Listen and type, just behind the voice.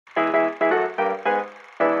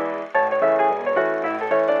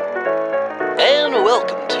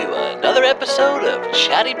another episode of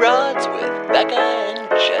Chatty Broads with Becca and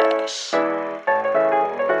Jess.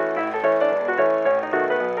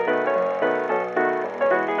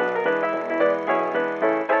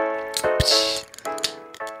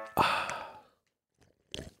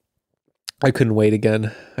 I couldn't wait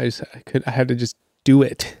again. I had to just do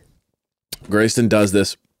it. Grayston does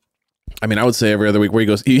this. I mean, I would say every other week where he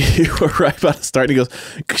goes, you were right about to start. And he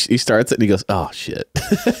goes, he starts it and he goes, oh shit.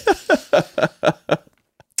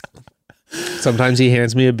 Sometimes he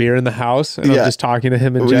hands me a beer in the house and I'm just talking to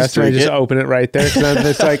him and We Jess and I just open it right there. Cause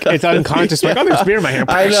it's like, it's unconscious. Like, oh, there's beer in my hand.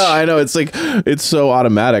 I know. It's like, it's so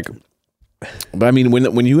automatic. But I mean,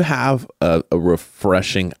 when you have a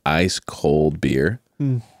refreshing ice cold beer,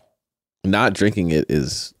 not drinking it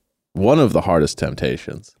is one of the hardest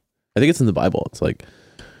temptations. I think it's in the Bible. It's like,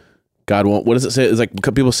 God won't, what does it say? It's like,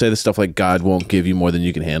 people say this stuff like God won't give you more than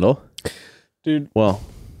you can handle. Dude. Well,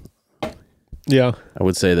 yeah. I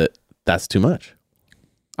would say that that's too much.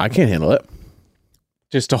 I can't handle it.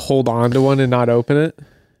 Just to hold on to one and not open it.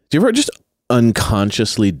 Do you ever just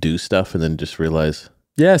unconsciously do stuff and then just realize?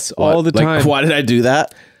 Yes, all the time. Why did I do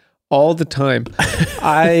that? All the time.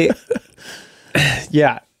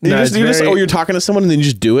 Yeah. You're talking to someone and then you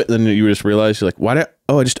just do it. And then you just realize you're like,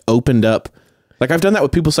 I just opened up. Like I've done that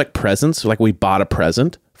with people's like presents. Like we bought a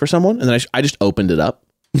present for someone and then I just opened it up,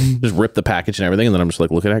 just ripped the package and everything. And then I'm just like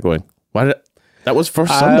looking at it going, that was for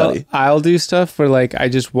somebody. I'll do stuff where like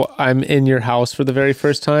I'm in your house for the very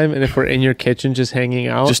first time. And if we're in your kitchen just hanging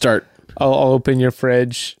out, I'll open your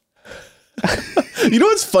fridge. You know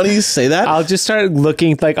what's funny you say that? I'll just start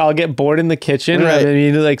looking, like I'll get bored in the kitchen. Right. And then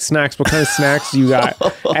you do like snacks. What kind of snacks do you got?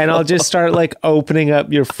 And I'll just start like opening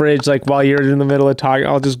up your fridge, like while you're in the middle of talking.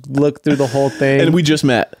 I'll just look through the whole thing. And we just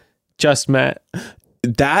met.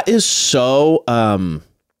 That is so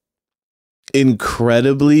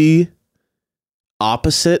incredibly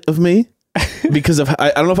opposite of me because of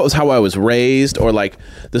I don't know if it was how I was raised or like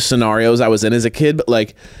the scenarios I was in as a kid, but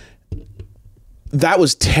like that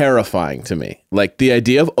was terrifying to me. Like the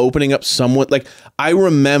idea of opening up someone, like I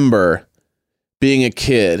remember being a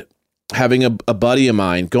kid, having a buddy of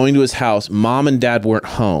mine, going to his house, mom and dad weren't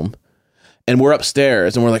home and we're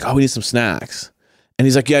upstairs and we're like, oh, we need some snacks. And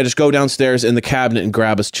he's like, yeah, just go downstairs in the cabinet and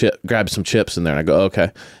grab some chips in there. And I go,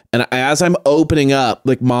 okay. And as I'm opening up,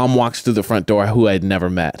 like mom walks through the front door, who I'd never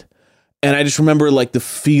met. And I just remember like the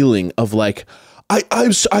feeling of like,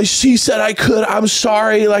 she said I could. I'm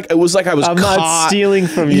sorry. Like it was like I'm caught. Not stealing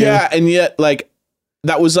from you. Yeah, and yet like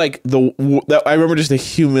that was like I remember just the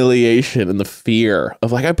humiliation and the fear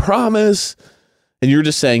of like I promise. And you're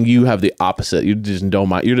just saying you have the opposite. You just don't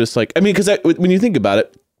mind. You're just like because when you think about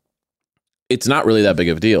it, it's not really that big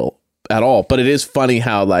of a deal at all. But it is funny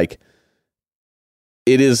how like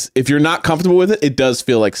it is, if you're not comfortable with it, it does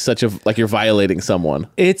feel like like you're violating someone.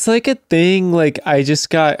 It's like a thing. Like I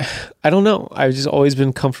don't know. I've just always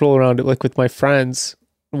been comfortable around it. Like with my friends,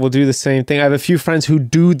 we'll do the same thing. I have a few friends who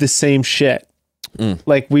do the same shit.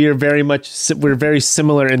 Like we're very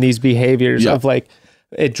similar in these behaviors of like,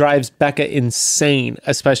 it drives Becca insane,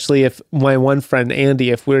 especially if my one friend, Andy,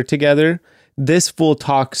 if we're together, this fool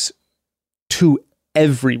talks to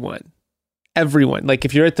everyone. Like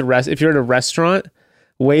if you're at a restaurant,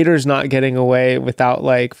 waiter's not getting away without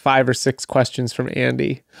like 5 or 6 questions from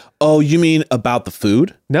Andy. Oh, you mean about the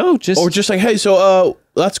food? No, just like, hey, so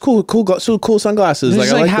that's cool sunglasses.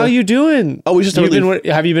 Like how you doing? Oh, we just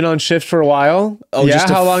have you been on shift for a while? Oh, yeah. Just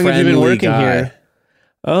how long have you been working guy. Here?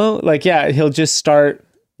 Oh, like yeah, he'll just start.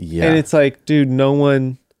 Yeah, and it's like, dude, no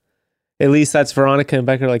one. At least that's Veronica and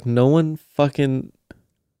Becca. Like, no one fucking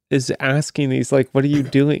is asking these. Like, what are you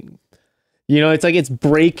doing? You know, it's like it's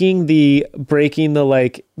breaking the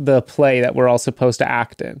like the play that we're all supposed to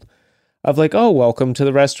act in. Of like, oh, welcome to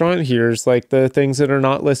the restaurant. Here's like the things that are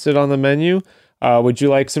not listed on the menu. Would you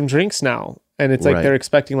like some drinks now? And it's like they're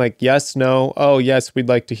expecting like yes, no, oh yes, we'd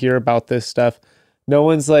like to hear about this stuff. No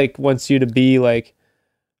one's like wants you to be like,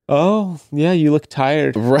 oh yeah, you look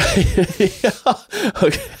tired. Right. Yeah.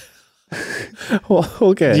 Okay. Well,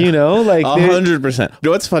 okay. Do you know, like 100%. You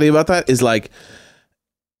know what's funny about that is like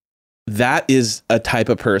that is a type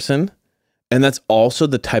of person, and that's also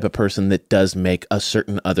the type of person that does make a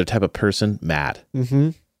certain other type of person mad.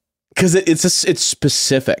 Because it's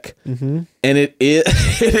specific, and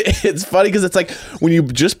it's funny because it's like when you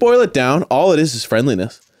just boil it down, all it is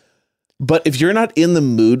friendliness. But if you're not in the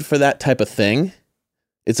mood for that type of thing,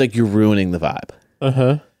 it's like you're ruining the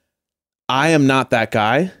vibe. I am not that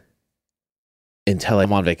guy until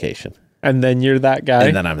I'm on vacation, and then you're that guy,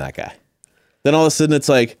 and then I'm that guy. Then all of a sudden it's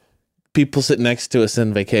like people sit next to us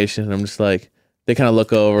in vacation, and I'm just like, they kind of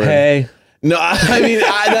look over. Hey. No, I mean,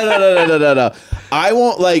 no. I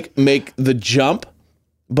won't like make the jump,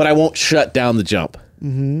 but I won't shut down the jump.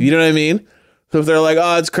 You know what I mean? So if they're like,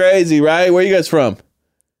 oh, it's crazy, right? Where are you guys from?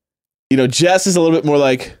 You know, Jess is a little bit more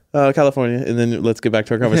like, California, and then let's get back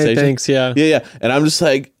to our conversation. Hey, thanks, yeah. Yeah. And I'm just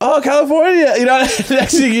like, oh, California. You know,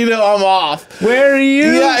 next thing you know, I'm off. Where are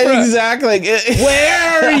you from? Exactly.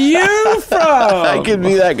 Where are you from? I could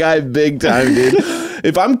be that guy big time, dude.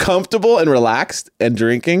 If I'm comfortable and relaxed and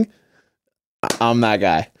drinking, I'm that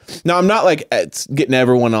guy. Now, I'm not like it's getting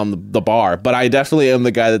everyone on the bar, but I definitely am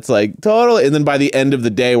the guy that's like, totally. And then by the end of the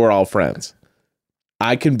day, we're all friends.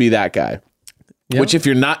 I can be that guy. Yep. Which, if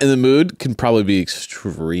you're not in the mood, can probably be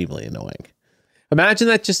extremely annoying. Imagine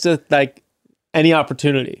that just like any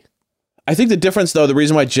opportunity. I think the difference, though, the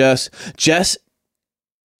reason why Jess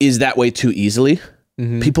is that way too easily.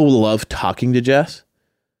 People love talking to Jess.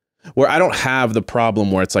 Where I don't have the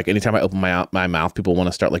problem where it's like anytime I open my mouth, people want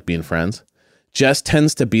to start like being friends. Jess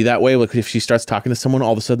tends to be that way. Like if she starts talking to someone,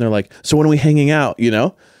 all of a sudden they're like, "So when are we hanging out?" You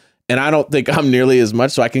know. And I don't think I'm nearly as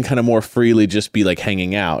much, so I can kind of more freely just be like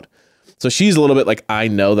hanging out. So she's a little bit like, I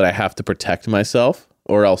know that I have to protect myself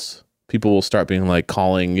or else people will start being like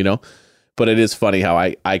calling, you know. But it is funny how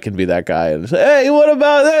I can be that guy and say, hey, what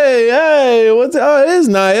about, hey, it is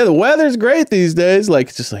nice. The weather's great these days. Like,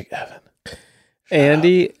 it's just like, Evan.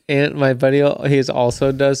 Andy, and my buddy, he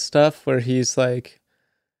also does stuff where he's like,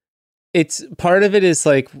 it's part of it is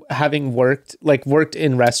like having worked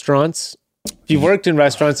in restaurants. If you've worked in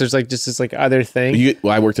restaurants, there's like just this like other thing.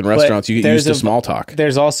 I worked in restaurants. You get used to small talk.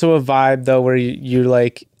 There's also a vibe though where you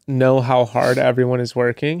like know how hard everyone is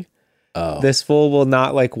working. Oh. This fool will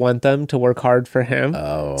not like want them to work hard for him.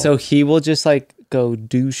 Oh. So he will just like go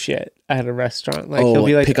do shit at a restaurant. Like he'll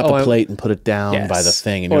be like, pick up a plate and put it down by the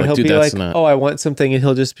thing. And or you're he'll like, dude, be that's like, not. oh, I want something, and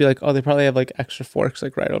he'll just be like, oh, they probably have like extra forks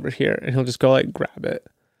like right over here, and he'll just go like grab it.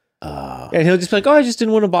 And he'll just be like, oh, I just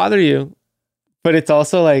didn't want to bother you. But it's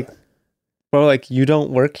also like, bro, like you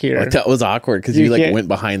don't work here. Like, that was awkward because you like went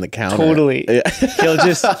behind the counter. Totally. Yeah.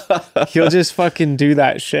 he'll just fucking do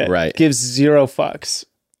that shit. Right. Gives zero fucks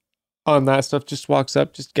on that stuff. Just walks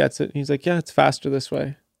up, just gets it. He's like, yeah, it's faster this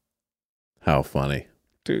way. How funny.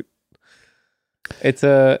 Dude.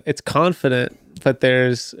 It's confident, but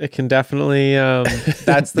it can definitely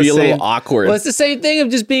that's the be same, a little awkward. Well, it's the same thing of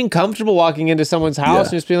just being comfortable walking into someone's house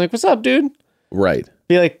and just being like, what's up, dude? Right.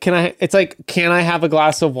 Be like, can I have a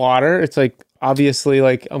glass of water? It's like, obviously,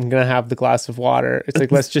 like I'm gonna have the glass of water. It's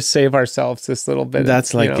like, let's just save ourselves this little bit.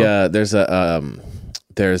 That's like there's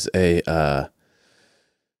a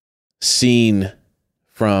scene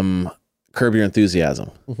from Curb Your Enthusiasm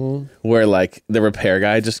where like the repair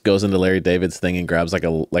guy just goes into Larry David's thing and grabs like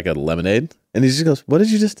a lemonade, and he just goes, "What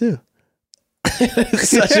did you just do?" It's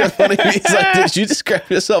such a funny. He's like, "Did you just grab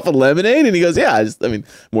yourself a lemonade?" And he goes, "Yeah, I'm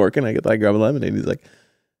working. I grab a lemonade." He's like,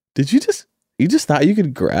 "Did you just thought you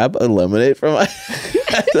could grab a lemonade from my?"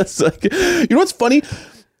 That's like, you know what's funny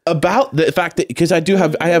about the fact that, because I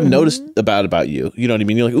have noticed about you. You know what I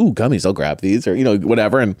mean? You're like, "Ooh, gummies, I'll grab these," or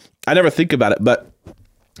whatever. And I never think about it, but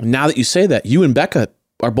now that you say that, you and Becca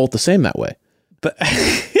are both the same that way. But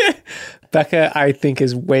Becca, I think,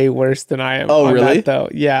 is way worse than I am. Oh, really? That, though,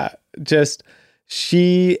 yeah. Just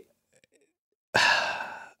she,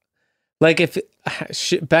 like,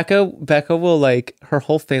 Becca will like her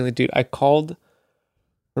whole family, dude. I called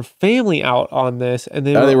her family out on this, and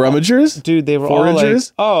are they rummagers? Dude, they were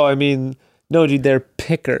foragers? all like, oh, I mean, no, dude, they're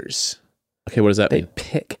pickers. Okay, what does that mean? They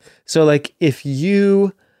pick. So, like, if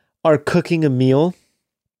you are cooking a meal,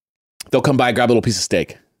 they'll come by, grab a little piece of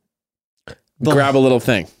steak, grab a little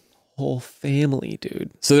thing. Whole family, dude.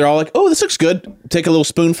 So they're all like, "Oh, this looks good. Take a little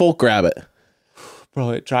spoonful, grab it."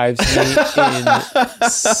 Bro, it drives me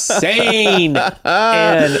insane.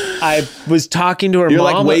 And I was talking to her mom. You're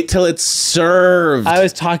like, wait till it's served. I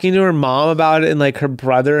was talking to her mom about it, and like her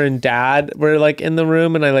brother and dad were like in the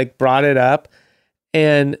room, and I like brought it up,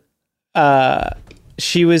 and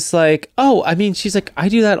she was like, oh, I mean, she's like, I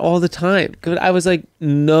do that all the time. I was like,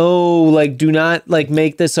 no, like, do not like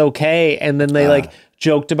make this okay. And then they like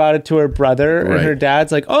joked about it to her brother, and her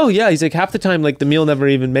dad's like, oh yeah, he's like, half the time like the meal never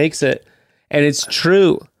even makes it. And it's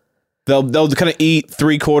true. They'll kind of eat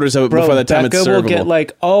 3/4 of it before the time Becca it's servable. will get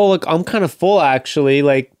like, oh, look, I'm kind of full actually,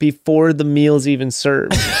 like before the meal's even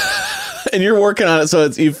served. And you're working on it, so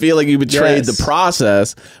you feel like you betrayed the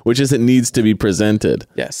process, which is it needs to be presented.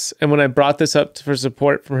 Yes. And when I brought this up for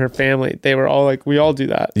support from her family, they were all like, we all do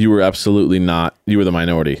that. You were absolutely not. You were the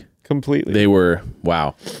minority. Completely. They were,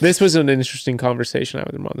 wow. This was an interesting conversation I had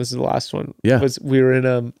with her mom. This is the last one. Yeah. We were in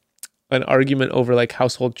an argument over like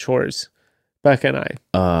household chores, Becca and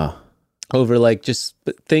I. Over like just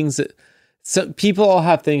things that So people all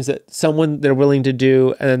have things that they're willing to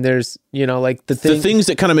do, and then there's, you know, like the things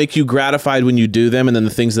that kind of make you gratified when you do them, and then the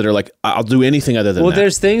things that are like, I'll do anything other than that. Well,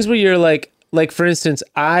 there's things where you're like for instance,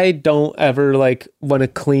 I don't ever like want to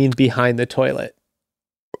clean behind the toilet.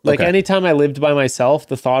 Like anytime I lived by myself,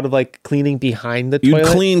 the thought of like cleaning behind the toilet. You'd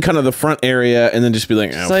clean kind of the front area and then just be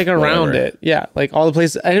like, just like around it. Yeah. Like all the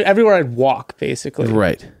places, everywhere I'd walk basically.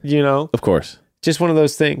 Right. You know? Of course. Just one of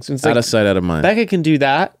those things. It's out of sight, out of mind. Becca can do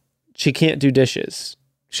that. She can't do dishes.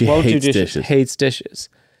 She hates dishes. Hates dishes.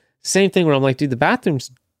 Same thing where I'm like, dude, the bathroom's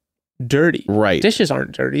dirty. Right. Dishes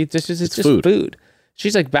aren't dirty. Dishes, it's just food.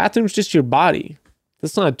 She's like, bathroom's just your body.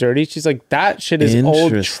 That's not dirty. She's like, that shit is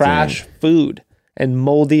old trash food and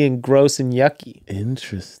moldy and gross and yucky.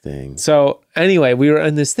 Interesting. So anyway, we were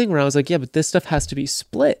in this thing where I was like, yeah, but this stuff has to be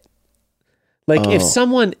split. Like if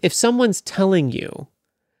someone's telling you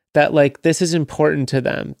that like this is important to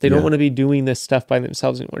them, they don't want to be doing this stuff by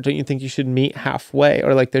themselves anymore. Don't you think you should meet halfway,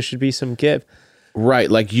 or like there should be some give?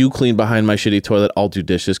 Right, like you clean behind my shitty toilet, I'll do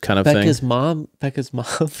dishes, kind of thing. Becca's mom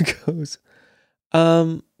goes,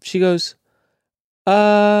 she goes,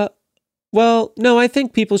 well, no, I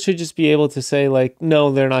think people should just be able to say like,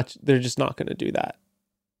 no, they're just not going to do that.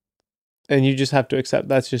 And you just have to accept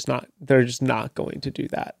they're just not going to do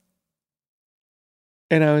that.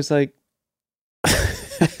 And I was like,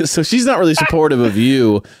 so she's not really supportive of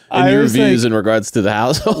you and your views in regards to the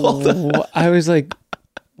household. I was like,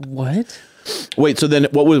 what? Wait, so then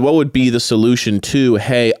what would be the solution to,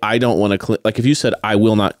 hey, I don't want to clean, like if you said, I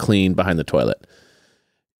will not clean behind the toilet,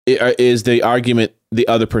 is the argument the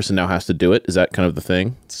other person now has to do it? Is that kind of the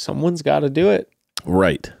thing? Someone's got to do it.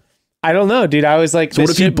 Right. I don't know, dude. I was like, so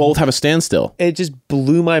what if you both have a standstill? It just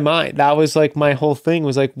blew my mind. That was like my whole thing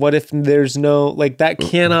was like, what if there's no, like that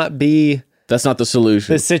cannot be. That's not the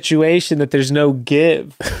solution. The situation that there's no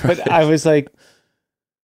give. But right. I was like,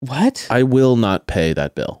 what? I will not pay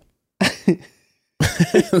that bill.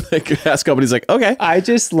 Like gas company's like, okay. I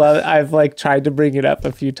just love it. I've like tried to bring it up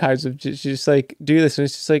a few times of just like do this, and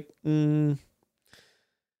it's just like, no.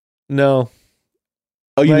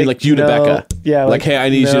 Oh, you mean like you to Becca? Yeah. Like, hey, I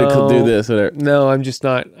need you to do this. Whatever. No, I'm just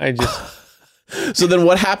not. I just. So then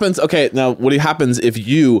what happens? Okay, now what happens if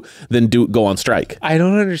you then go on strike? I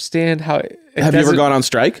don't understand how. Have you ever gone on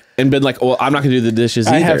strike and been like, well, I'm not going to do the dishes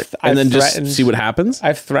either, and then just see what happens?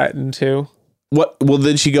 I've threatened to. What? Well,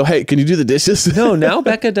 then she go, hey, can you do the dishes? No, now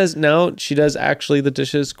Becca does. Now she does actually the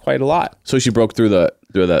dishes quite a lot. So she broke through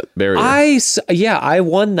that barrier. I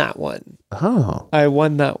won that one. Oh, I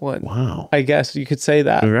won that one. Wow. I guess you could say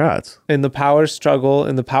that. Congrats. In the power struggle,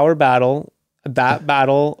 in the power battle, that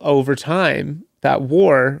battle over time, that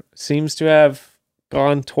war seems to have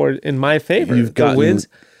gone toward in my favor. You've gotten wins.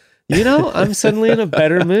 You know, I'm suddenly in a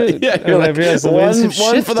better mood. Yeah, you're like,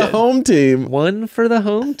 one for the home team. One for the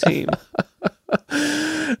home team.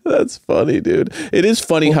 That's funny, dude. It is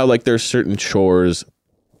funny how like there's certain chores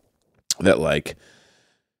that like,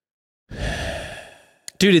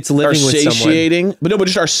 dude, it's living with satiating, someone. but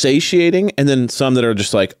just are satiating, and then some that are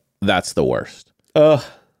just like, that's the worst.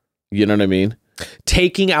 You know what I mean?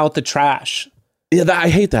 Taking out the trash. Yeah, I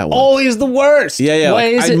hate that one. Always the worst. Yeah.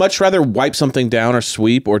 Like, I'd much rather wipe something down or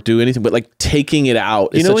sweep or do anything, but like taking it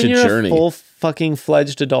out is such a journey. You know when you're a full fucking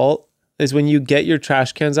fledged adult is when you get your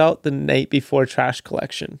trash cans out the night before trash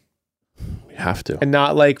collection. You have to. And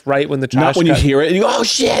not like right when the trash. Not when you hear it and you go, oh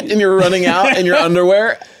shit, and you're running out in your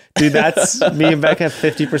underwear. Dude, that's me and Becca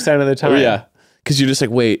 50% of the time. Yeah. Because you're just like,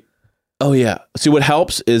 wait, oh yeah. See, what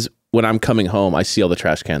helps is when I'm coming home, I see all the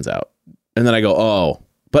trash cans out. And then I go, oh.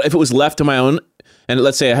 But if it was left to my own, and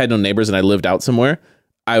let's say I had no neighbors and I lived out somewhere,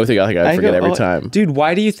 I would think I'd forget every time. Dude,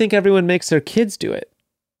 why do you think everyone makes their kids do it?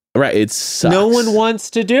 Right, it sucks. No one wants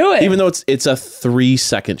to do it. Even though it's a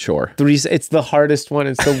 3-second chore. It's the hardest one.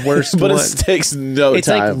 It's the worst but one. It takes no time. It's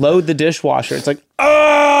like load the dishwasher. It's like,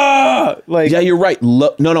 like. Yeah, you're right.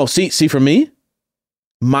 No. See for me,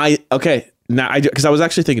 because I was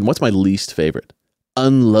actually thinking, what's my least favorite?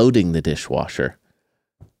 Unloading the dishwasher.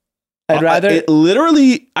 I'd rather. It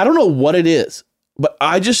literally, I don't know what it is, but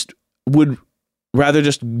I just would rather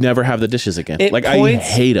just never have the dishes again. I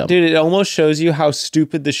hate them. Dude, it almost shows you how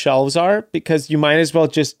stupid the shelves are, because you might as well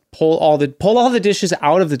just pull all the dishes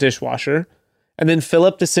out of the dishwasher and then fill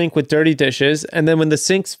up the sink with dirty dishes. And then when the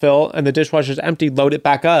sinks fill and the dishwasher's empty, load it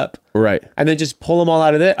back up. Right. And then just pull them all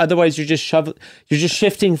out of it. Otherwise, you're just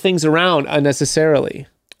shifting things around unnecessarily.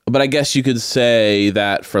 But I guess you could say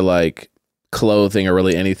that for like clothing or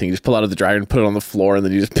really anything, you just pull out of the dryer and put it on the floor, and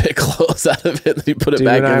then you just pick clothes out of it and then you put it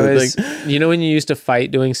back in the thing. You know when you used to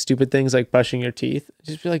fight doing stupid things like brushing your teeth?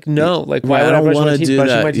 Just be like, no, like why would I brush my teeth?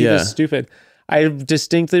 Brushing my teeth is stupid. I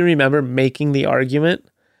distinctly remember making the argument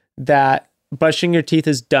that brushing your teeth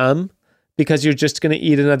is dumb because you're just going to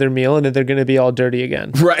eat another meal and then they're going to be all dirty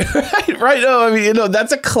again. Right. No, I mean,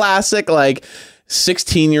 that's a classic, like,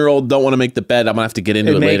 16-year-old don't want to make the bed. I'm going to have to get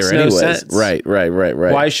into it later anyways. Sense. Right.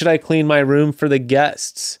 Why should I clean my room for the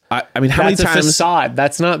guests? I mean, how many times... That's a facade.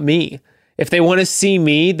 That's not me. If they want to see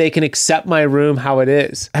me, they can accept my room how it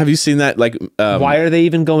is. Have you seen that? Like, why are they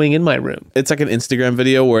even going in my room? It's like an Instagram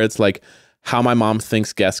video where it's like how my mom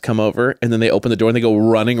thinks guests come over, and then they open the door and they go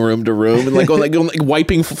running room to room and go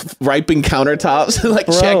wiping countertops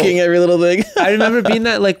and checking every little thing. I remember being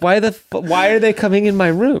that why are they coming in my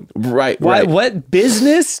room? Right. What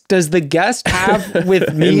business does the guest have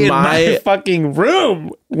with me in my fucking room,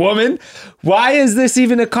 woman? Why is this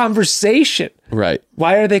even a conversation? Right.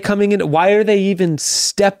 Why are they coming in? Why are they even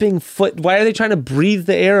stepping foot? Why are they trying to breathe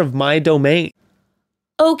the air of my domain?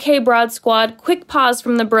 Okay, Broad Squad, quick pause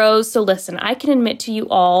from the bros. So listen, I can admit to you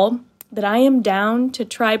all that I am down to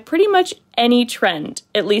try pretty much any trend,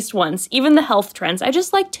 at least once, even the health trends. I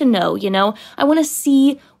just like to know, I want to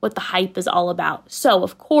see what the hype is all about. So,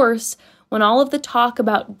 of course, when all of the talk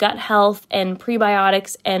about gut health and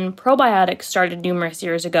prebiotics and probiotics started numerous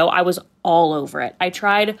years ago, I was all over it. I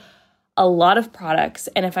tried a lot of products,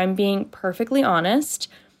 and if I'm being perfectly honest,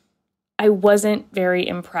 I wasn't very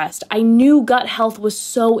impressed. I knew gut health was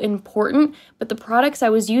so important, but the products I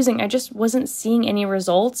was using, I just wasn't seeing any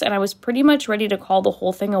results, and I was pretty much ready to call the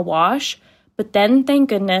whole thing a wash. But then, thank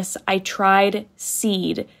goodness, I tried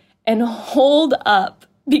Seed, and hold up,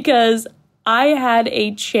 because I had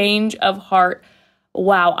a change of heart.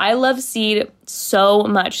 Wow, I love Seed so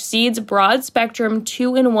much. Seed's broad spectrum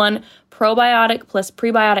 2-in-1 probiotic plus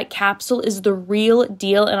prebiotic capsule is the real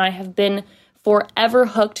deal, and I have been forever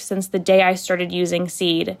hooked since the day I started using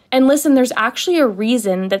Seed. And listen, there's actually a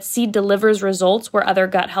reason that Seed delivers results where other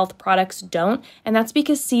gut health products don't, and that's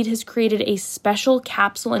because Seed has created a special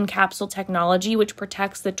capsule-in-capsule technology which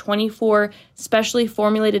protects the 24 specially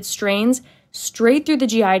formulated strains straight through the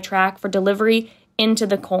GI tract for delivery into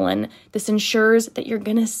the colon. This ensures that you're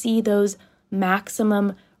gonna see those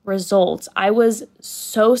maximum results. I was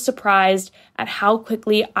so surprised at how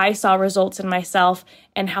quickly I saw results in myself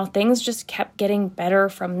and how things just kept getting better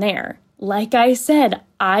from there. Like I said,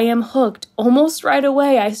 I am hooked. Almost right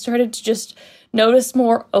away, I started to just notice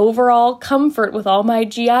more overall comfort with all my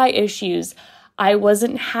GI issues. I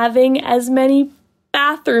wasn't having as many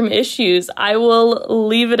bathroom issues. I will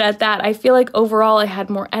leave it at that. I feel like overall I had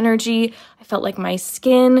more energy. I felt like my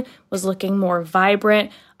skin was looking more vibrant.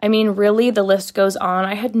 I mean, really, the list goes on.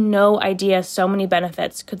 I had no idea so many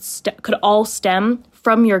benefits could all stem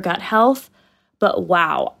from your gut health. But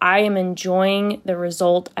wow, I am enjoying the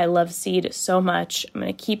result. I love Seed so much. I'm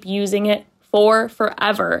going to keep using it for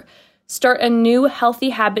forever. Start a new healthy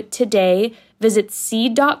habit today. Visit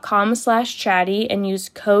seed.com/chatty and use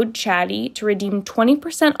code chatty to redeem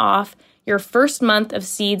 20% off your first month of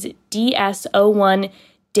Seed's DS-01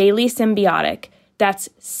 Daily Symbiotic. That's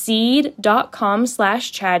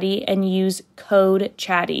seed.com/chatty and use code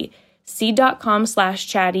chatty.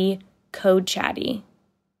 Seed.com/chatty, code chatty.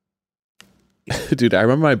 Dude, I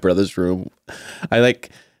remember my brother's room.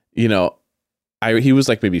 He was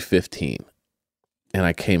maybe 15, and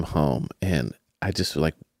I came home and I just was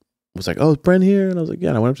like, oh, is Brent here? And I was like, yeah.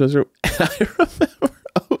 And I went up to his room and I remember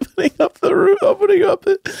opening up the room,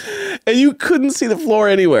 and you couldn't see the floor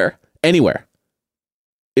anywhere.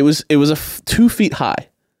 It was 2 feet high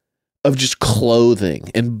of just clothing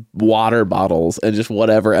and water bottles and just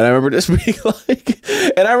whatever. And I remember just being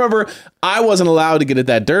and I remember I wasn't allowed to get it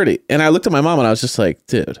that dirty. And I looked at my mom and I was just like,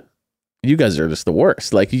 dude, you guys are just the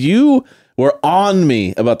worst. You were on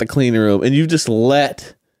me about the clean room, and you just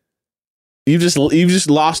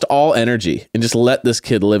lost all energy and just let this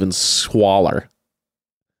kid live in squalor.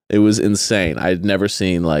 It was insane. I'd never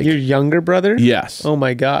seen your younger brother. Yes. Oh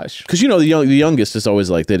my gosh. Because the youngest is always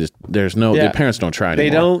their parents don't try anymore. They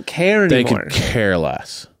don't care anymore. They could care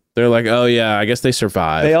less. They're like, oh yeah, I guess they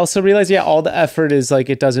survive. They also realize, all the effort is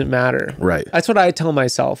it doesn't matter. Right. That's what I tell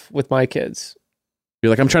myself with my kids. You're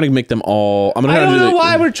like, I'm trying to make them all. I don't know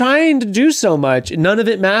why we're trying to do so much. None of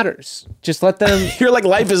it matters. Just let them. You're like,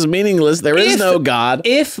 life is meaningless. There is no God.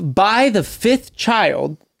 If by the 5th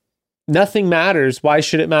child, nothing matters, why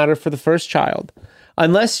should it matter for the first child?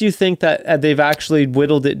 Unless you think that they've actually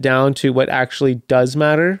whittled it down to what actually does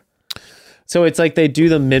matter. So it's like they do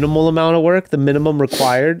the minimal amount of work, the minimum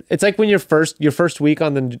required. It's like when your first week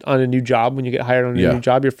on a new job, when you get hired on a new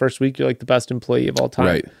job, your first week, you're the best employee of all time.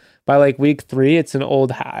 Right. By week 3, it's an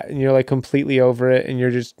old hat, and you're completely over it, and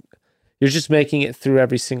you're just making it through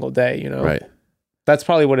every single day. Right. That's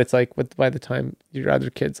probably what it's like by the time your other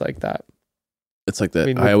kids like that. It's like that. I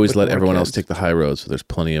mean, I always with let more everyone else kids. take the high road, so there's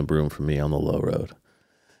plenty of room for me on the low road.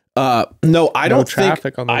 No, I No don't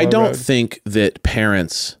traffic think. on the I low don't road. think that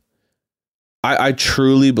parents. I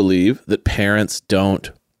truly believe that parents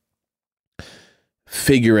don't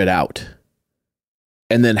figure it out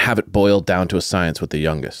and then have it boiled down to a science with the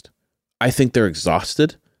youngest. I think they're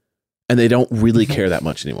exhausted and they don't really care that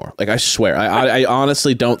much anymore. Like, I swear, I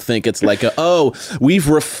honestly don't think it's like we've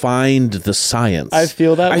refined the science. I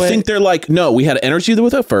feel that way. I think they're like, no, we had energy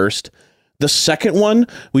with it first. The second one,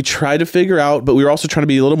 we tried to figure out, but we were also trying to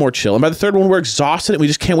be a little more chill. And by the third one, we're exhausted and we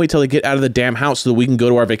just can't wait till they get out of the damn house so that we can go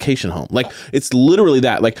to our vacation home. Like, it's literally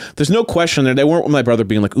that. Like, there's no question there. They weren't with my brother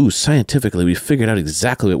being like, ooh, scientifically, we figured out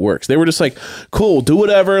exactly what works. They were just like, cool, do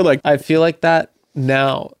whatever. Like, I feel like that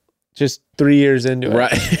now, just 3 years into it.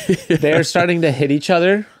 right. They're starting to hit each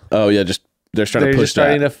other. Oh, yeah, they're starting They're to push just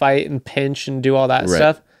starting that. to fight and pinch and do all that Right.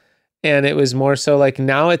 stuff. And it was more so like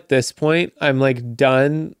now at this point, I'm like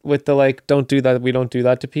done with the like, don't do that. We don't do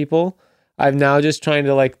that to people. I'm now just trying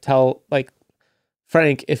to like tell like,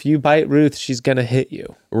 Frank, if you bite Ruth, she's going to hit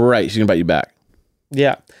you. Right, she's going to bite you back.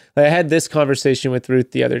 Yeah. Like I had this conversation with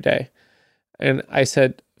Ruth the other day. And I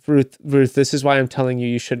said, Ruth, this is why I'm telling you,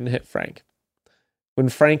 you shouldn't hit Frank. When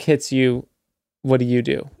Frank hits you, what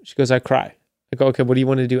do? She goes, I cry. I go, okay, what do you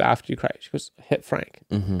want to do after you cry? She goes, hit Frank.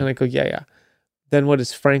 Mm-hmm. And I go, yeah. Then what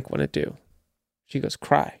does Frank want to do? She goes,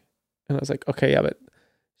 cry. And I was like, okay, yeah, but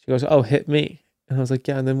she goes, oh, hit me. And I was like,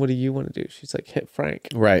 yeah, and then what do you want to do? She's like, hit Frank.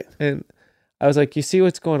 Right. And I was like, you see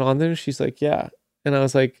what's going on there? She's like, yeah. And I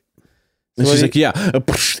was like, And so she's what like, do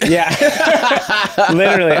you- yeah.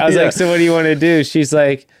 Literally. I was Yeah. like, so what do you want to do? She's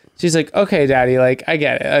like, okay, daddy, like, I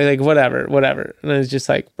get it. I was like, whatever. And I was just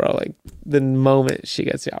like, bro, like the moment she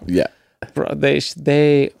gets out, yeah. bro,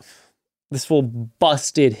 this fool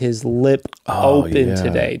busted his lip Oh, open yeah.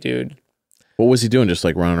 today, dude. What was he doing? Just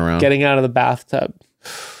like running around? Getting out of the bathtub.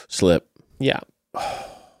 Slip. Yeah.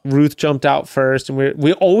 Ruth jumped out first, and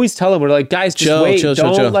we always tell him, we're like, guys, just Chill, wait. chill,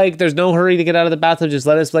 Don't chill. like, there's no hurry to get out of the bathtub. Just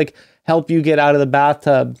let us like help you get out of the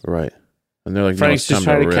bathtub. Right. And they're like, Frank's no, just it's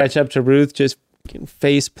trying time to rip. catch up to Ruth, just fucking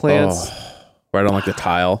face plants. Right on like the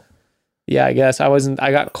tile. Yeah, I guess I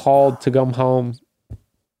got called to come home.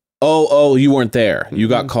 Oh, you weren't there. You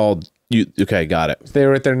got Mhm. called. Okay, got it. They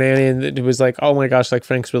were with their nanny, and it was like, oh my gosh, like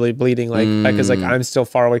Frank's really bleeding. Like, because like I'm still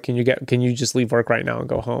far away. Can you just leave work right now and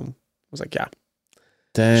go home? I was like, yeah.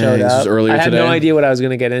 Dang, Showed this up. was earlier I had today. no idea what I was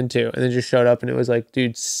gonna get into, and then just showed up, and it was like,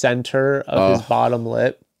 dude, center of his bottom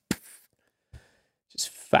lip, just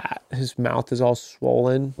fat. His mouth is all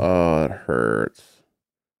swollen. Oh, it hurts.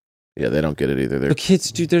 Yeah, they don't get it either. The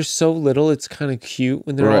kids, dude, they're so little. It's kind of cute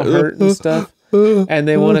when they're Right. all hurt and stuff, and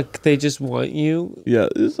they just want you. Yeah,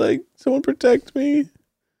 it's like, someone protect me.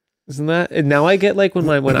 Isn't that? And now I get like when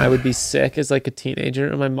I would be sick as like a teenager,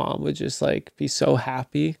 and my mom would just like be so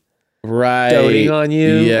happy. Right. Doting on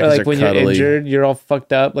you, Yeah, or 'cause like they're when cuddly. you're injured, you're all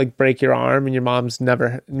fucked up, like break your arm, and your mom is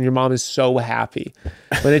so happy.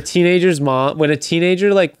 When a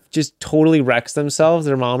teenager like just totally wrecks themselves,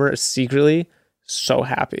 their mom are secretly so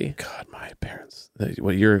happy. God, my parents.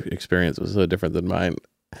 What your experience was so different than mine.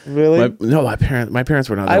 Really? My parents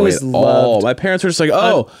were not that I way was at all. loved. My parents were just like,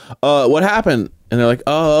 what happened? And they're like,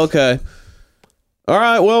 oh, okay. All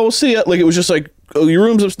right, well, we'll see it. Like, it was just like, oh, your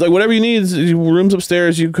room's up, like whatever you need, your room's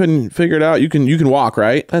upstairs. You couldn't figure it out. You can walk,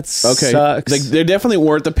 right? That Okay. sucks. Like, they definitely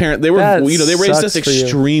weren't the parent. They were, That they raised us sucks for you.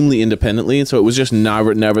 extremely independently, and so it was just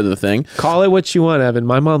never the thing. Call it what you want, Evan.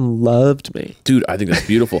 My mom loved me. Dude, I think that's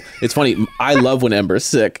beautiful. It's funny. I love when Ember's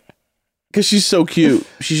sick because she's so cute.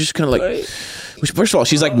 She's just kind of like, first of all,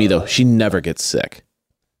 she's like me though. She never gets sick.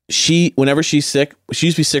 Whenever she's sick, she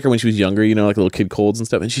used to be sicker when she was younger, you know, like little kid colds and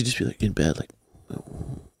stuff. And she'd just be like in bed, like,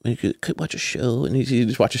 and you could watch a show, and you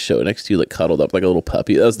just watch a show next to you, like cuddled up like a little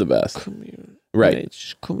puppy. That was the best. Come here. Right.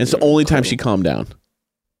 Mitch, come It's the here. only time Cuddle. she calmed down.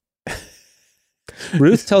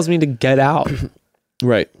 Ruth tells me to get out.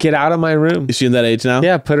 Right. Get out of my room. Is she in that age now?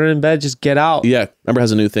 Yeah, put her in bed. Just get out. Yeah. Amber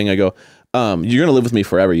has a new thing. I go, you're going to live with me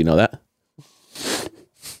forever. You know that?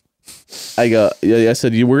 I go, yeah, I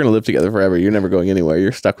said, we're going to live together forever. You're never going anywhere.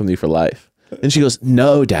 You're stuck with me for life. And she goes,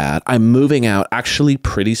 no, Dad, I'm moving out actually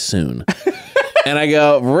pretty soon. And I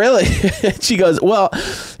go, really? She goes, well,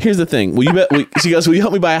 here's the thing. She goes, will you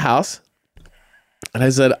help me buy a house? And I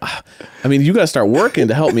said, I mean, you got to start working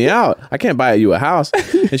to help me out. I can't buy you a house.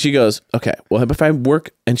 And she goes, okay, well, if I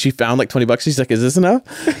work, and she found like $20, she's like, is this enough?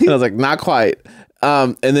 And I was like, not quite.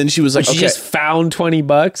 And then she was like, She okay. just found $20.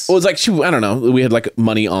 Well, it was like I don't know. We had like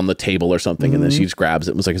money on the table or something, and then she just grabs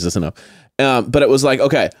it and was like, is this enough? But it was like,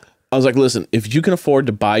 okay. I was like, listen, if you can afford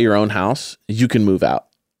to buy your own house, you can move out.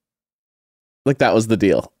 Like, that was the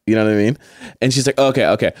deal. You know what I mean? And she's like,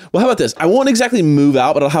 okay. Well, how about this? I won't exactly move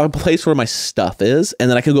out, but I'll have a place where my stuff is. And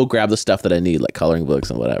then I can go grab the stuff that I need, like coloring books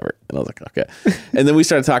and whatever. And I was like, okay. And then we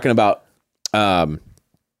started talking about, so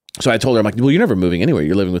I told her, I'm like, well, you're never moving anywhere.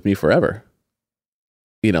 You're living with me forever.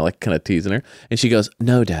 You know, like kind of teasing her. And she goes,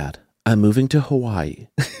 no, Dad, I'm moving to Hawaii.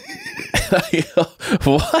 And I go,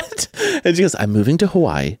 what? And she goes, I'm moving to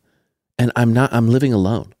Hawaii and I'm living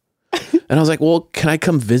alone. And I was like, well, can I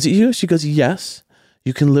come visit you? She goes, yes.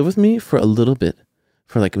 You can live with me for a little bit,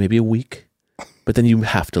 for like maybe a week, but then you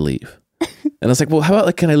have to leave. And I was like, well, how about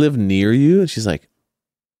like, can I live near you? And she's like,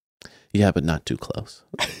 yeah, but not too close.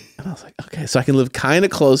 And I was like, okay, so I can live kind of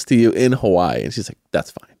close to you in Hawaii. And she's like,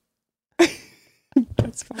 that's fine.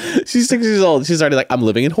 That's fine. She's 6 years old. She's already like, I'm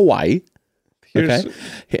living in Hawaii. Okay.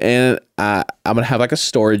 And I'm going to have like a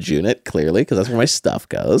storage unit, clearly, because that's where my stuff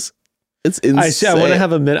goes. It's insane. I want to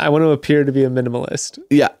have I want to appear to be a minimalist.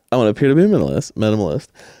 Yeah, I want to appear to be a minimalist.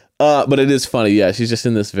 But it is funny. Yeah, she's just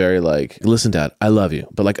in this very like, listen, Dad, I love you,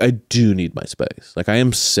 but like I do need my space. Like I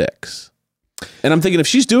am 6, and I'm thinking if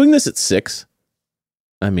she's doing this at 6,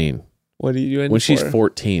 I mean, what are you doing? When she's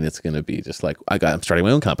 14, it's gonna be just like I'm starting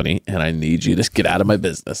my own company, and I need you to get out of my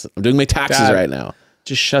business. I'm doing my taxes right now.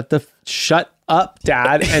 Just shut up,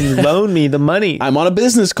 Dad, and loan me the money. I'm on a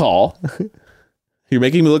business call. You're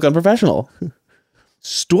making me look unprofessional.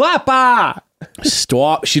 Stop.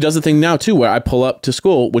 She does the thing now too, where I pull up to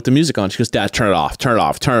school with the music on. She goes, Dad, turn it off.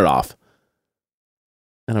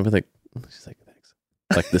 And I'm like, she's like, thanks.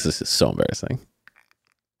 Like, this is just so embarrassing.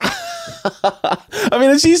 I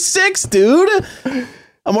mean, she's 6, dude.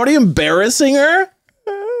 I'm already embarrassing her.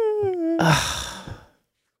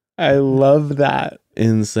 I love that.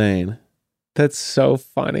 Insane. That's so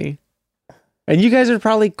funny. And you guys are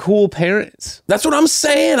probably cool parents. That's what I'm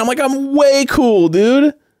saying. I'm like, I'm way cool,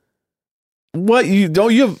 dude. What you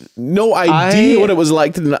have no idea what it was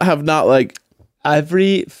like to have not like.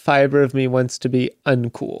 Every fiber of me wants to be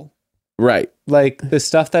uncool. Right. Like the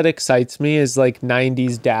stuff that excites me is like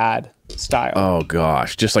 90s dad style. Oh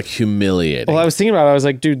gosh. Just like humiliating. Well, I was thinking about it. I was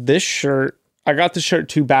like, dude, this shirt, I got the shirt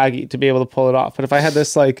too baggy to be able to pull it off. But if I had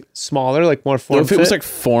this like smaller, like more form fit. If it was like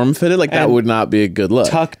form fitted, like that would not be a good look.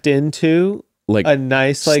 Tucked into like a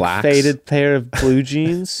nice like slacks. faded pair of blue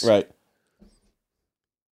jeans. Right.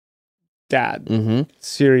 Dad. Mm-hmm.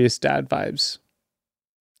 Serious dad vibes.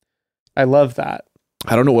 I love that.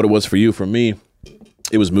 I don't know what it was for you. For me,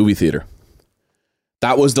 it was movie theater.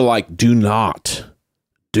 That was the like, do not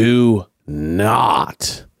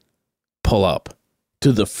pull up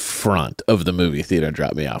to the front of the movie theater and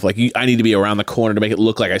drop me off. Like, I need to be around the corner to make it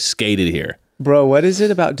look like I skated here. Bro, what is it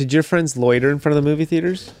about? Did your friends loiter in front of the movie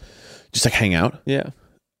theaters? Just like hang out? Yeah.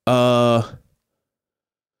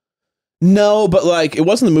 No, but like it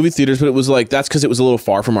wasn't the movie theaters, but it was like that's because it was a little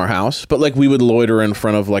far from our house. But like we would loiter in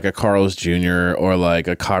front of like a Carl's Jr. or like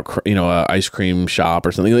a ice cream shop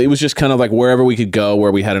or something. It was just kind of like wherever we could go,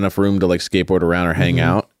 where we had enough room to like skateboard around or hang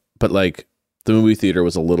out. But like the movie theater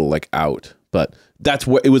was a little like out. But that's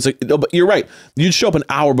what it was. Like, no, but you're right. You'd show up an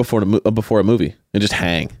hour before a movie and just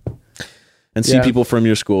hang and see people from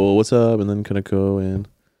your school. What's up? And then kind of go in.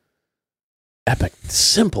 Epic,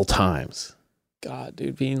 simple times. God,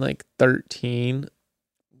 dude, being like 13,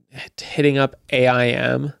 hitting up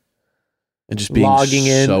AIM and just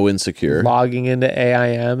being so insecure, logging into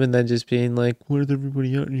AIM and then just being like, where's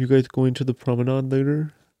everybody at? Are you guys going to the promenade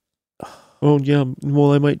later? Oh yeah,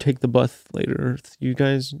 well I might take the bus later. See you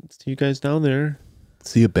guys down there.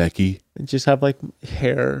 See you, Becky. And just have like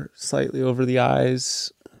hair slightly over the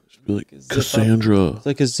eyes. Just be like Cassandra. It's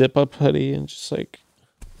like a zip up hoodie and just like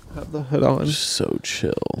have the hood on. Just so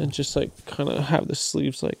chill. And just like kind of have the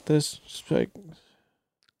sleeves like this. Just like,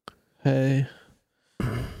 hey.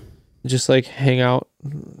 Just like hang out.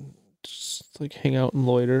 Just like hang out and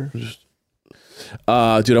loiter. Dude,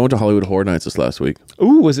 I went to Hollywood Horror Nights this last week.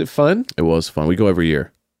 Ooh, was it fun? It was fun. We go every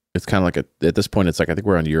year. It's kind of like at this point, it's like, I think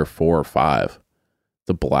we're on year 4 or 5. It's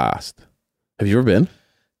a blast. Have you ever been?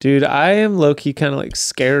 Dude, I am low-key kind of like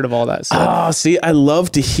scared of all that stuff. Oh, see, I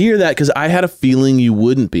love to hear that because I had a feeling you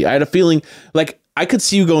wouldn't be. I had a feeling like I could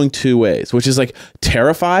see you going 2 ways, which is like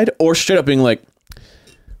terrified or straight up being like,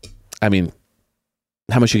 I mean,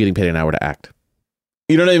 how much are you getting paid an hour to act?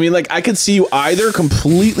 You know what I mean? Like I could see you either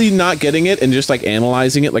completely not getting it and just like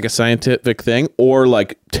analyzing it like a scientific thing, or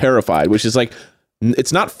like terrified, which is like,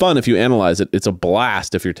 it's not fun if you analyze it. It's a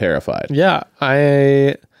blast if you're terrified. Yeah,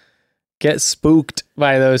 I get spooked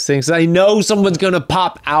by those things. I know someone's going to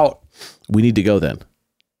pop out. We need to go then.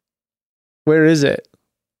 Where is it?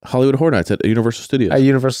 Hollywood Horror Nights at Universal Studios. At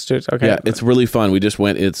Universal Studios. Okay. Yeah, it's really fun. We just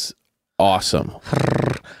went. It's awesome.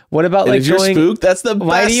 What about And like if you're going? spooked, that's the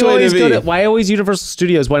Why do best you way always to go be. to? Why always Universal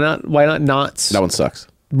Studios? Why not Knott's? That one sucks.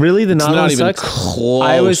 Really, the It's Knott not one even sucks. close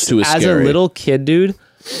I was to as as scary. a little kid, dude.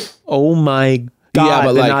 Oh my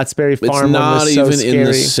god, the Knott's Berry Farm it's one not was so even scary. in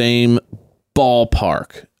the same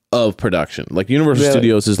ballpark of production. Like Universal Really?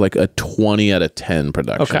 Studios is like a 20 out of 10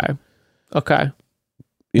 production. Okay.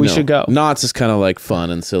 You We know, should go. Knott's is kind of like fun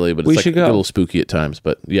and silly, but it's We like should a go. little spooky at times.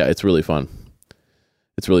 But yeah, it's really fun.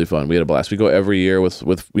 It's really fun. We had a blast. We go every year with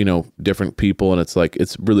different people, and it's like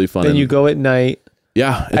it's really fun. Then and you go at night.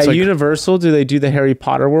 yeah, it's At like Universal, do they do the Harry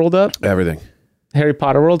Potter World up? everything. Harry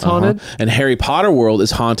Potter World's haunted? And Harry Potter World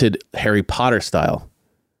is haunted Harry Potter style.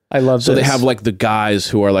 I love So this. they have like the guys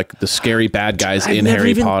who are like the scary bad guys I've in never Harry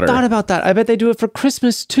even Potter. thought about that. I bet they do it for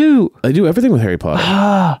Christmas too. They do everything with Harry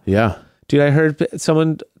Potter. Yeah. Dude, I heard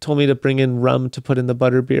someone told me to bring in rum to put in the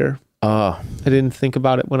butterbeer. I didn't think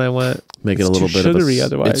about it when I went. Make it It's a little too bit sugary of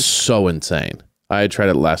otherwise. It's so insane. I tried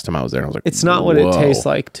it last time I was there and I was like, It's not what it "Whoa." tastes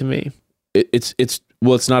like to me.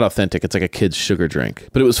 It's not authentic. It's like a kid's sugar drink.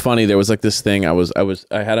 But it was funny. There was like this thing.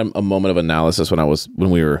 I had a moment of analysis when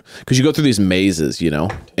we were, because you go through these mazes,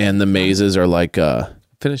 and the mazes are like,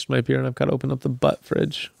 Finished my beer and I've got to open up the butt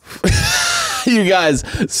fridge. you guys,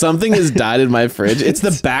 something has died in my fridge. It's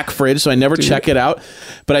the back fridge, so I never check it out.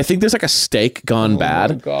 But I think there's like a steak gone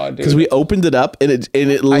bad. my God, dude. Because we opened it up and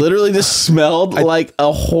it literally just smelled like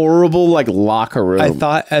a horrible like locker room. I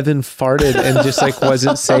thought Evan farted and just like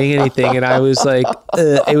wasn't saying anything. And I was like,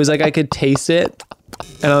 it was like I could taste it.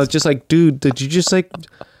 And I was just like, dude, did you just like,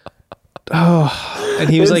 oh. And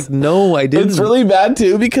he was like, no, I didn't. It's really bad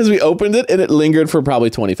too because we opened it and it lingered for probably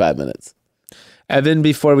 25 minutes. Evan,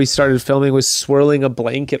 before we started filming, was swirling a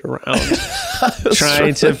blanket around,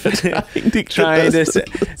 trying to,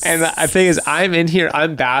 and the thing is, I'm in here,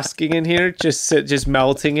 I'm basking in here, just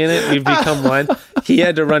melting in it. We've become one. He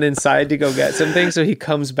had to run inside to go get something, so he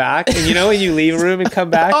comes back, and when you leave a room and come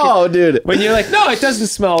back, Oh, dude. when you're like, no, it doesn't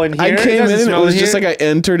smell in here. I came in and it was just here. like I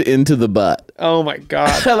entered into the butt. Oh my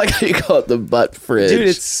god. I like how you call it the butt fridge.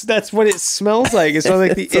 Dude, that's what it smells like. It smells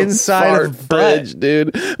like the It's a inside fart of butt. fridge,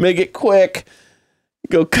 dude. Make it quick.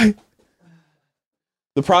 Go.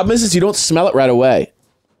 The problem is you don't smell it right away.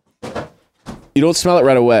 You don't smell it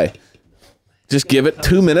right away. Just give it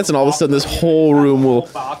 2 minutes, and all of a sudden, this whole room will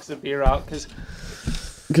box of beer out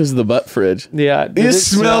because of the butt fridge. yeah. Did You it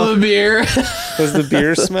smell the beer. Does the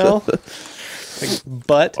beer smell like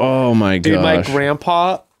butt? Oh my gosh. Dude, my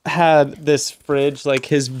grandpa had this fridge, like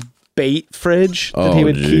his bait fridge that he Oh,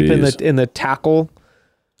 would keep jeez. in the tackle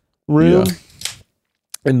room Yeah.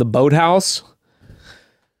 in the boathouse.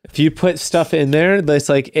 If you put stuff in there, that's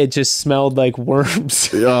like it just smelled like worms.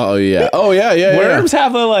 Oh yeah. Oh yeah. Worms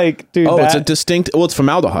have a like, dude. Oh, it's a that- distinct. Well, it's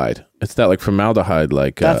formaldehyde. It's that like formaldehyde.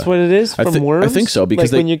 Like that's what it is I from thi- I worms. think so,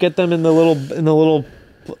 because like when you get them in the little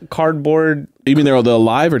cardboard You mean they're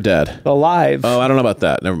alive or dead? alive. Oh, I don't know about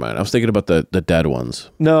that. Never mind. I was thinking about the dead ones.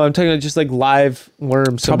 No, I'm talking about just like live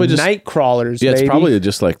worms. Probably Some just- night crawlers. Yeah, it's baby. probably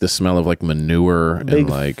just like the smell of like manure big and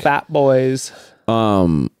like fat boys.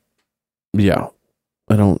 yeah.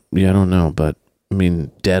 I don't know, but I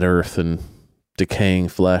mean dead earth and decaying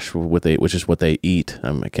flesh which is what they eat.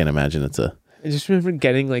 I can't imagine it's a I just remember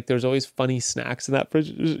getting like there's always funny snacks in that fridge.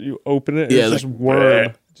 You open it, and Yeah, it's just like,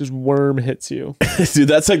 worm. Just worm hits you. dude.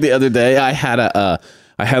 That's like the other day. I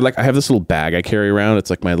have this little bag I carry around. It's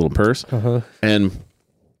like my little purse, and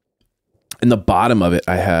in the bottom of it,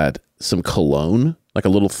 I had some cologne, like a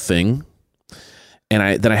little thing,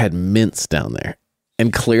 and then I had mints down there.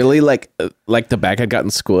 And clearly, like the bag had gotten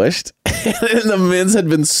squished, and the mints had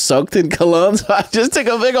been soaked in cologne. So I just took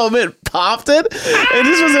a big old mint, popped it, and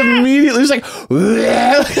just was immediately it was like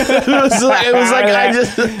it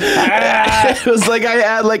was like I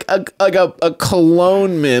had like a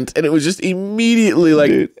cologne mint, and it was just immediately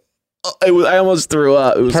like I almost threw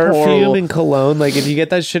up. It was Perfume horrible. and cologne, like if you get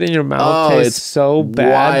that shit in your mouth, tastes it's so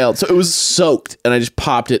bad. wild. So it was soaked, and I just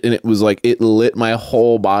popped it, and it was like it lit my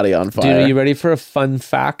whole body on fire. Dude, are you ready for a fun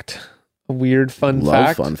fact? A weird fun Love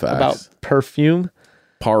fact fun facts. about perfume.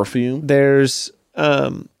 Parfume. There's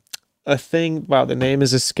a thing. Wow, the name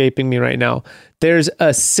is escaping me right now. There's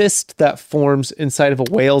a cyst that forms inside of a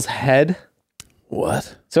whale's head.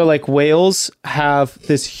 What? So like whales have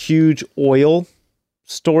this huge oil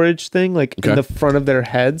storage thing like in Okay. the front of their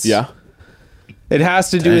heads. Yeah. It has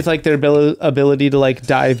to do with like their ability to like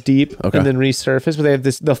dive deep Okay. and then resurface, but they have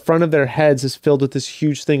the front of their heads is filled with this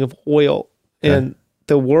huge thing of oil. And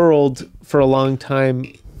the world for a long time,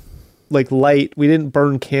 like light, we didn't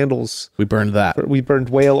burn candles. We burned that. We burned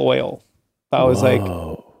whale oil. That was like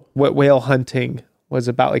what whale hunting was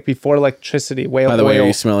about. Like before electricity, whale By the way, oil. are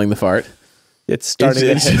you smelling the fart? It's starting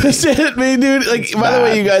It just hit me, dude. Like, by the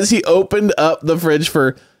way, you guys, he opened up the fridge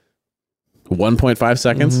for 1.5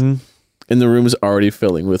 seconds, and the room is already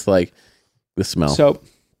filling with like the smell. So,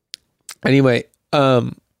 anyway,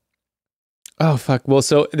 oh fuck. Well,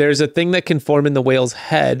 so there's a thing that can form in the whale's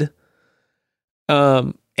head,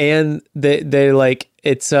 and they like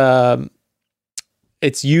it's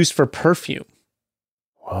used for perfume.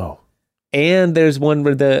 Whoa. And there's one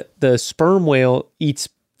where the sperm whale eats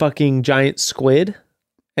fucking giant squid,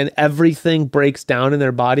 and everything breaks down in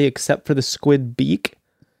their body except for the squid beak,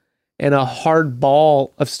 and a hard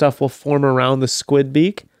ball of stuff will form around the squid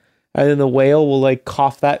beak, and then the whale will like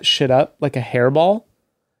cough that shit up like a hairball.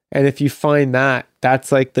 And if you find that,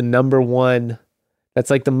 that's like the number one, that's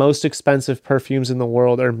like the most expensive perfumes in the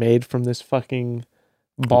world are made from this fucking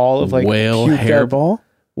ball of like whale hairball,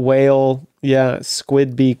 whale,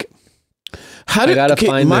 squid beak. How did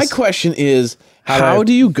my question is, how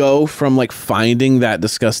do you go from like finding that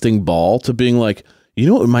disgusting ball to being like, you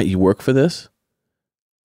know what might work for this?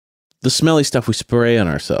 The smelly stuff we spray on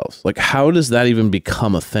ourselves. Like, how does that even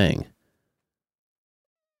become a thing?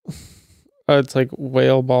 It's like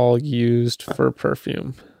whale ball used for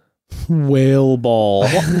perfume. Whale ball.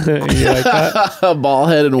 You like that? Ball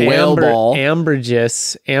head and whale ball.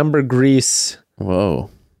 Ambergris, ambergris. Whoa.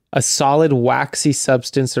 A solid waxy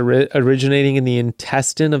substance originating in the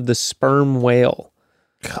intestine of the sperm whale.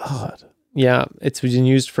 God. Yeah, it's been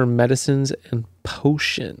used for medicines and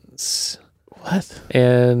potions. What?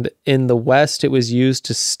 And in the West, it was used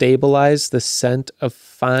to stabilize the scent of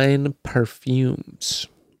fine perfumes.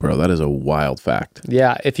 Bro, that is a wild fact.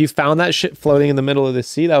 Yeah, if you found that shit floating in the middle of the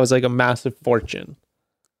sea, that was like a massive fortune.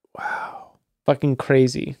 Wow. Fucking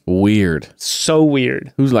crazy. Weird. So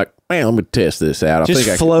weird. Who's like, man, let me test this out. Just I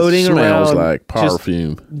think floating it smells around, like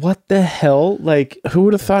perfume. What the hell? Like, who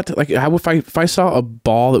would have thought? Like, how if I saw a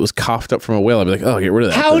ball that was coughed up from a whale, I'd be like, oh, get rid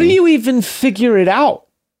of that. How thing. do you even figure it out?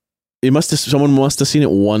 Someone must have seen it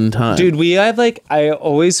one time. Dude, we have like,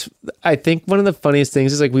 I think one of the funniest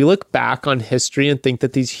things is like we look back on history and think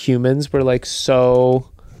that these humans were like so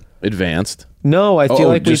advanced. No, I feel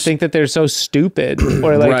like we think that they're so stupid.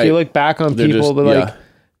 Or like right. You look back on people, but like,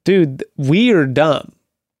 dude, we are dumb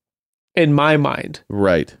in my mind.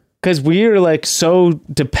 Right. Because we are like so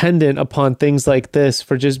dependent upon things like this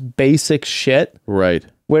for just basic shit. Right.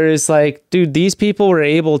 Whereas like, dude, these people were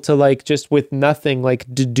able to like just with nothing like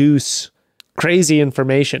deduce crazy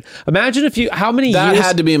information. Imagine how many years... That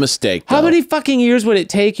had to be a mistake, though. How many fucking years would it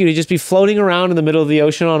take you to just be floating around in the middle of the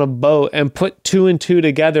ocean on a boat and put 2 and 2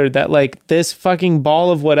 together that like this fucking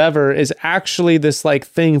ball of whatever is actually this like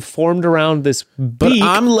thing formed around this beak but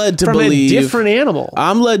I'm led to from believe, a different animal.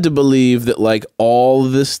 I'm led to believe that like all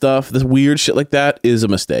this stuff, this weird shit like that is a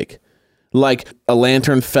mistake. Like a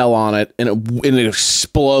lantern fell on it and it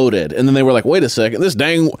exploded. And then they were like, wait a second, this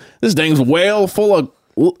dang's whale full of...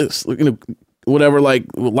 whatever, like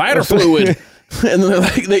lighter fluid. And then they're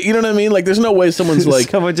like, you know what I mean? Like, there's no way some's like,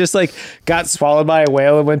 someone just like got swallowed by a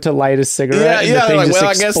whale and went to light a cigarette. Yeah, and the thing like, well,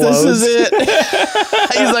 explodes. I guess this is it.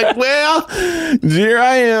 He's like, well, here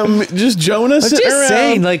I am, just Jonas. I'm just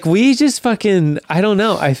saying, like, we just fucking, I don't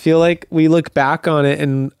know. I feel like we look back on it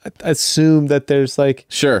and assume that there's like,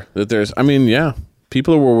 sure, that there's, I mean, yeah,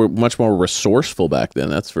 people were much more resourceful back then.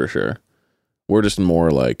 That's for sure. We're just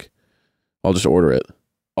more like, I'll just order it.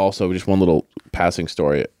 Also, just one little passing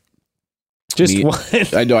story. One.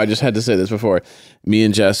 I know, I just had to say this before. Me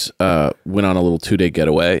and Jess went on a little 2-day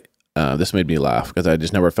getaway. This made me laugh because I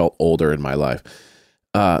just never felt older in my life.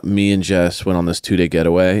 Me and Jess went on this 2-day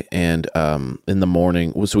getaway, and in the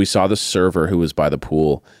morning, so we saw the server who was by the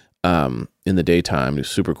pool in the daytime. He was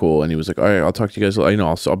super cool, and he was like, all right, I'll talk to you guys. You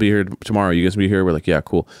know, I'll be here tomorrow. You guys be here? We're like, yeah,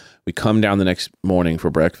 cool. We come down the next morning for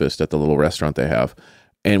breakfast at the little restaurant they have.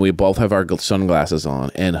 And we both have our sunglasses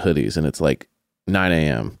on and hoodies, and it's like 9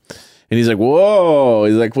 a.m. And he's like, whoa.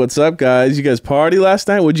 He's like, what's up, guys? You guys party last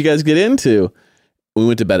night? What'd you guys get into? We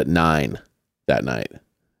went to bed at 9 that night.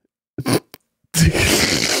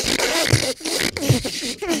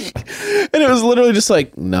 And it was literally just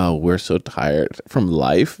like, no, we're so tired from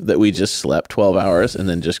life that we just slept 12 hours and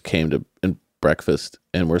then just came to breakfast.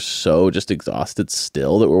 And we're so just exhausted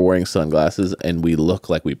still that we're wearing sunglasses and we look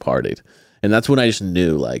like we partied. And that's when I just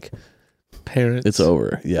knew, like, parents, it's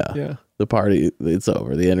over. Yeah. The party, it's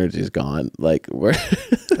over. The energy's gone. Like,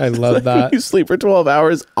 I love like that. You sleep for 12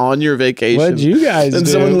 hours on your vacation. What'd you guys and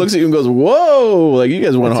do? Someone looks at you and goes, whoa, like, you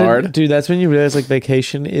guys went hard. Dude, that's when you realize, like,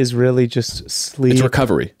 vacation is really just sleep. It's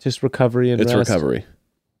recovery. Just recovery and rest. It's recovery.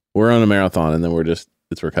 We're on a marathon, and then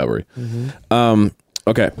it's recovery. Mm-hmm.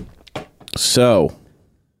 Okay. So,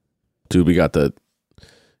 dude, we got the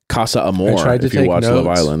Casa Amor, if you watch Love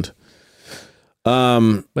Island.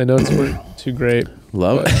 My notes were too great.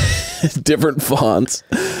 Love it. Different fonts.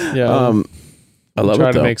 Yeah. I love try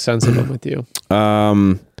it though. to make sense of them with you.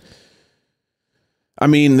 I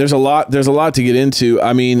mean, there's a lot to get into.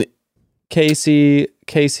 I mean, Casey,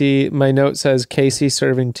 my note says Casey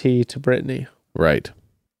serving tea to Brittany. right.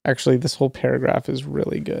 Actually, this whole paragraph is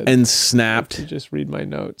really good. And snapped. To just read my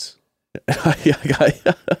notes.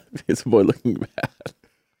 It's a boy looking bad.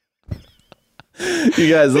 You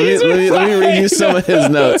guys, let me read you some of his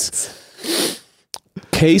notes.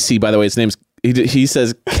 Casey, by the way, his name's he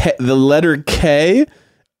says the letter K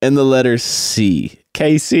and the letter C.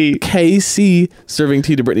 Casey serving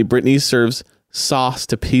tea to Brittany. Brittany serves sauce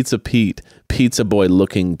to Pizza Pete. Pizza boy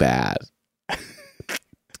looking bad.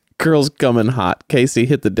 Girls coming hot. Casey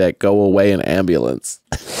hit the deck. Go away in ambulance.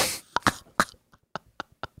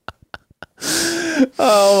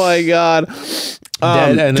 Oh my God.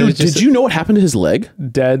 Dude, did you know what happened to his leg?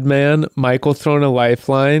 Dead man, Michael throwing a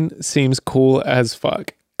lifeline seems cool as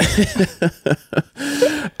fuck.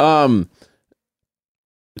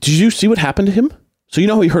 Did you see what happened to him? So you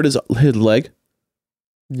know how he hurt his leg?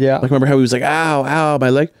 Yeah. Like, remember how he was like, ow,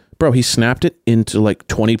 my leg? Bro, he snapped it into like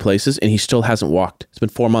 20 places and he still hasn't walked. It's been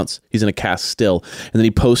 4 months. He's in a cast still. And then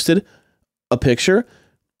he posted a picture,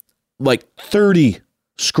 like 30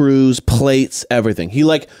 screws, plates, everything. He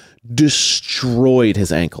like destroyed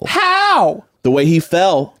his ankle. How? The way he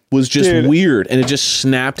fell was just weird and it just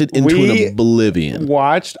snapped it into an oblivion.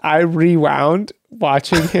 I rewound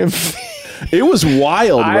watching him. It was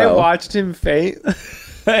wild, bro. I watched him faint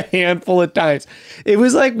a handful of times. It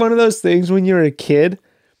was like one of those things when you're a kid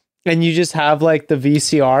and you just have like the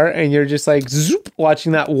VCR and you're just like zoop,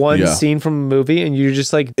 watching that one scene from a movie and you're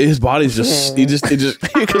just like, his body's just because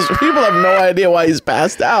people have no idea why he's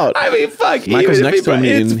passed out. I mean, fuck. Michael's next to him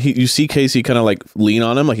and you see Casey kind of like lean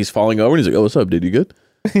on him like he's falling over and he's like, oh, what's up, dude? You good?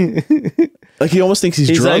 Like he almost thinks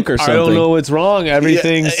he's drunk like, or something. I don't know what's wrong.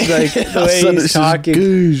 Everything's like the way he's talking.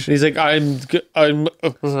 He's like, I'm yeah, and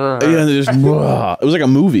just, it was like a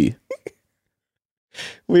movie.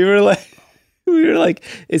 We were like,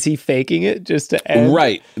 is he faking it just to end?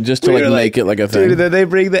 Right. Just to make it like a thing. Dude, then they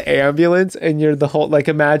bring the ambulance and you're the whole, like,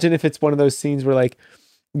 imagine if it's one of those scenes where like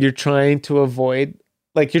you're trying to avoid,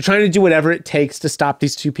 like you're trying to do whatever it takes to stop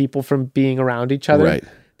these two people from being around each other. Right.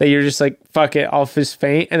 That you're just like, fuck it, I'll just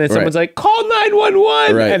faint. And then someone's like, call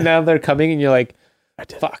 911. Right. And now they're coming and you're like,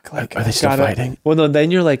 fuck. Like, are they still fighting? Well, no, then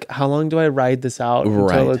you're like, how long do I ride this out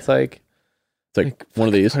until it's like one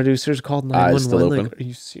of these producers called 911. Like, are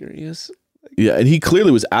you serious? Yeah, and he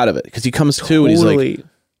clearly was out of it because he comes to and he's like,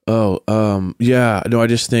 oh, yeah, no, I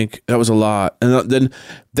just think that was a lot. And then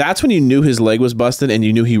that's when you knew his leg was busted and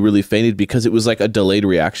you knew he really fainted because it was like a delayed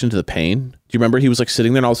reaction to the pain. Do you remember? He was like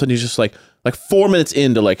sitting there and all of a sudden he's just like 4 minutes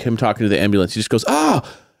into like him talking to the ambulance, he just goes, ow.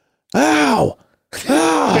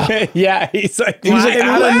 Yeah, he's like,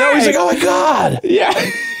 I don't know. He's like, oh my God. Yeah.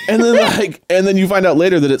 And then you find out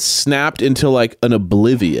later that it snapped into like an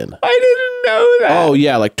oblivion. I didn't know that. Oh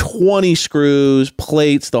yeah, like 20 screws,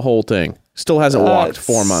 plates, the whole thing. Still hasn't walked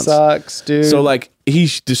 4 months. Sucks, dude. So like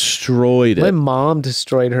he's destroyed it. My mom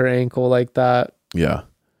destroyed her ankle like that. Yeah.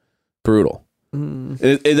 Brutal.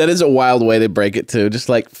 That is a wild way to break it too. Just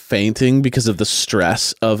like fainting because of the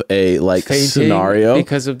stress of a like scenario.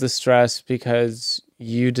 Because of the stress, because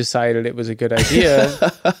you decided it was a good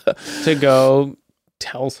idea to go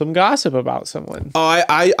tell some gossip about someone. Oh,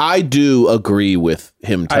 I do agree with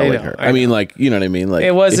him telling her. I mean, like, you know what I mean? Like,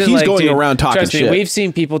 it wasn't if he's like, going dude, around talking trust me, shit. we've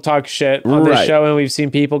seen people talk shit on this show and we've seen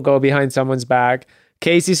people go behind someone's back.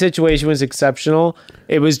 Casey's situation was exceptional.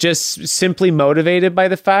 It was just simply motivated by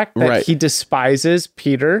the fact that he despises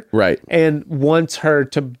Peter. Right. And wants her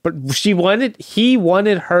to, he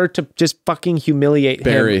wanted her to just fucking humiliate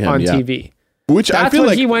him on TV. Which that's I feel what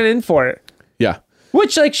like he went in for it. Yeah.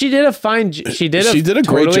 Which like she did a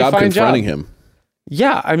great job confronting him.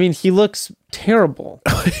 Yeah. I mean, he looks terrible.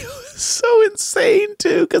 So insane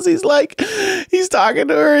too. Cause he's talking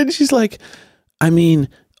to her and she's like, I mean,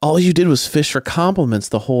 all you did was fish for compliments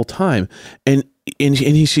the whole time. And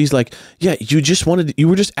she's like, yeah, you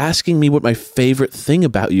were just asking me what my favorite thing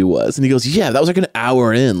about you was. And he goes, yeah, that was like an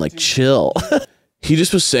hour in, like chill. He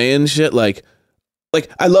just was saying shit like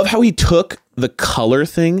I love how he took the color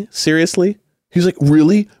thing seriously. He was like,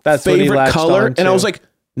 really? That's favorite color? And I was like,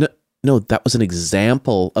 no, that was an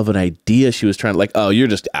example of an idea she was trying to like, oh, you're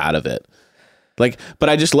just out of it. Like, but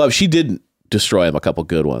I just love, she did destroy him a couple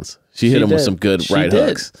good ones. She hit him with some good right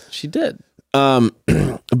hooks. She did.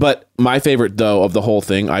 But my favorite though of the whole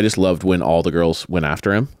thing, I just loved when all the girls went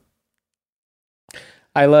after him.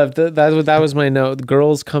 I loved that. That was my note. The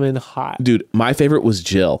girls come in hot. Dude, my favorite was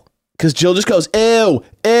Jill. because Jill just goes, ew,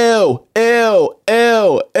 ew, ew,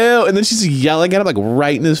 ew, ew. And then she's yelling at him like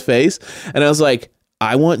right in his face. And I was like,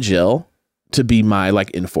 I want Jill to be my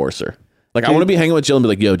like enforcer. Like, I want to be hanging with Jill and be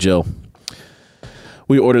like, yo, Jill,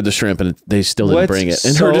 we ordered the shrimp and they still didn't bring it.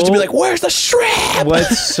 And her just to be like, where's the shrimp?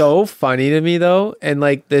 What's so funny to me though, and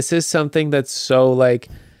like this is something that's so like,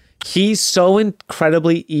 he's so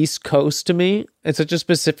incredibly East Coast to me. It's such a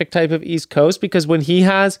specific type of East Coast, because when he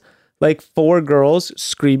has like 4 girls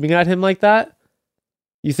screaming at him like that,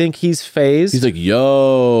 you think he's phased. He's like,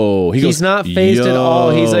 yo. He's not phased at all.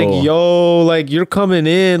 He's like, yo, like you're coming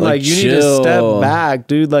in. Like you need to step back,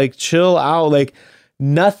 dude. Like chill out. Like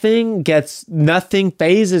nothing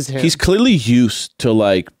phases him. He's clearly used to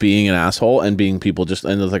like being an asshole and being people just,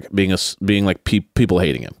 and like being like people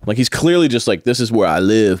hating him. Like he's clearly just like, this is where I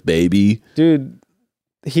live, baby. Dude,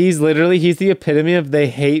 he's the epitome of they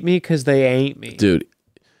hate me because they ain't me. Dude.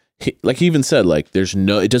 He even said, like,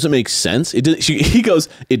 it doesn't make sense. He goes,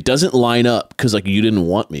 it doesn't line up because, like, you didn't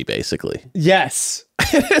want me, basically. Yes.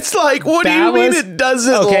 It's like, what do you mean it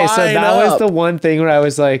doesn't line up? Okay, so that was the one thing where I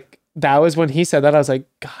was like, that was when he said that, I was like,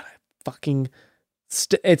 God, I fucking...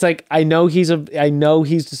 it's like, I know he's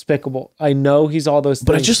despicable. I know he's all those things.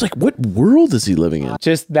 But I just, like, what world is he living in?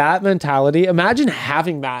 Just that mentality. Imagine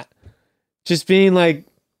having that. Just being, like,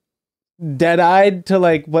 dead-eyed to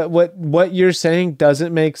like what you're saying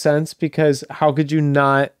doesn't make sense, because how could you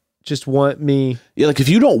not just want me? Yeah, like if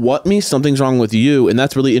you don't want me, something's wrong with you, and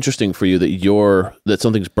that's really interesting for you that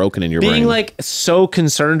something's broken in your brain. Being like so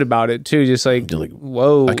concerned about it too, just like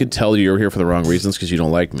whoa. I could tell you're here for the wrong reasons because you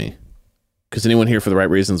don't like me. Because anyone here for the right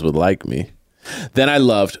reasons would like me. Then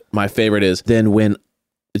my favorite is then when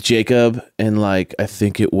Jacob and like I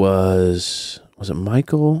think it was it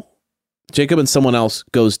Michael? Jacob and someone else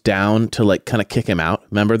goes down to like kind of kick him out.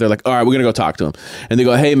 Remember? They're like, all right, we're going to go talk to him. And they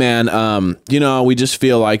go, hey man, we just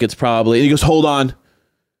feel like it's probably, and he goes, hold on.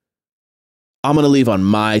 I'm going to leave on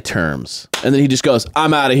my terms. And then he just goes,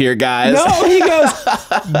 I'm out of here, guys. No, he goes,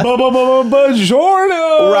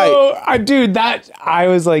 buongiorno. Right. I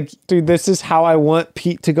was like, dude, this is how I want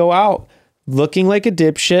Pete to go out. Looking like a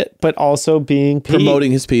dipshit, but also being Pete.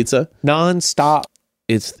 Promoting his pizza. Nonstop.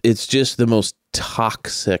 It's just the most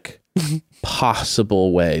toxic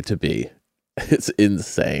possible way to be. It's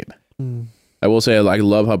insane. I will say I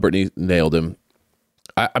love how Brittany nailed him.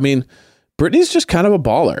 I mean, Brittany's just kind of a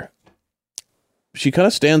baller. She kind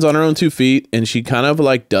of stands on her own 2 feet, and she kind of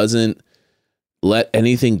like doesn't let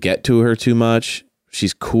anything get to her too much.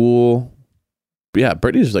 She's cool. Yeah,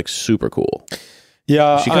 Brittany's like super cool.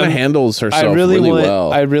 Yeah, she kind of handles herself really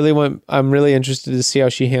well. I'm really interested to see how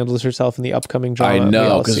she handles herself in the upcoming drama. I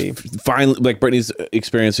know, because finally, like Brittany's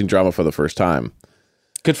experiencing drama for the first time.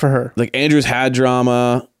 Good for her. Like Andrew's had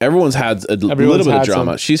drama. Everyone's had a little bit of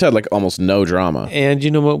drama. She's had like almost no drama. And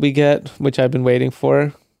you know what we get, which I've been waiting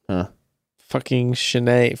for? Huh? Fucking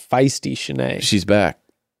Shanae, feisty Shanae. She's back.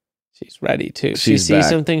 She's ready too. She sees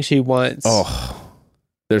something she wants. Oh.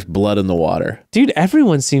 There's blood in the water. Dude,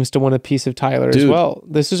 everyone seems to want a piece of Tyler as well.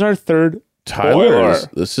 This is our third Tyler.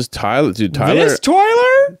 This is Tyler. Dude, Tyler. This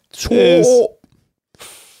Tyler? Dude.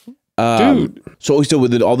 So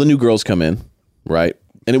all the new girls come in, right?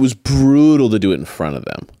 And it was brutal to do it in front of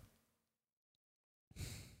them.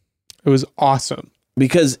 It was awesome.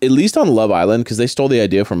 Because at least on Love Island, because they stole the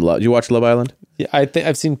idea from Love. You watch Love Island? Yeah, I think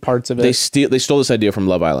I've seen parts of it. They stole this idea from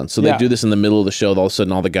Love Island. So they do this in the middle of the show. All of a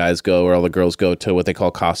sudden, all the guys go, or all the girls go to what they call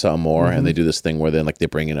Casa Amor, and they do this thing where then like they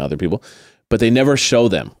bring in other people, but they never show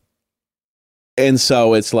them. And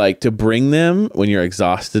so it's like to bring them when you're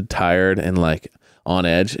exhausted, tired, and like on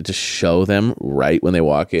edge, to show them right when they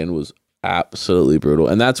walk in was absolutely brutal.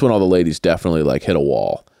 And that's when all the ladies definitely like hit a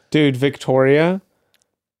wall. Dude, Victoria,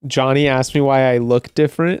 Johnny asked me why I look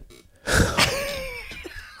different.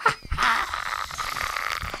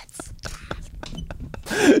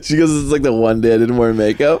 She goes, it's like the one day I didn't wear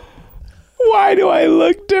makeup. Why do I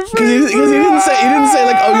look different? Because he didn't say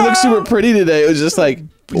like, oh, you look super pretty today. It was just like,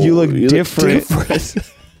 you look different.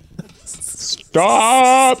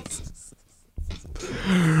 Stop.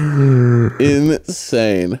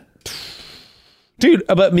 Insane. Dude,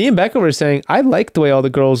 but me and Becca were saying, I like the way all the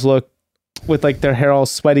girls look with like their hair all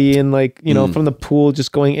sweaty and like, you know, from the pool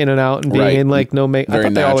just going in and out and being in like no makeup. I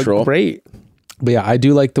thought they all looked great. But yeah, I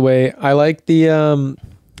do like the way I like the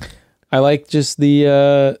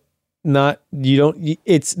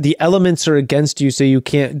it's the elements are against you, so you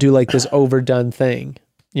can't do like this overdone thing.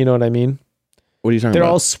 You know what I mean? What are you talking about? They're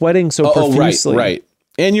all sweating so profusely. Right.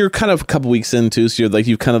 And you're kind of a couple weeks into, so you're like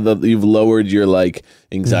you've lowered your like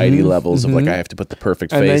anxiety levels of like I have to put the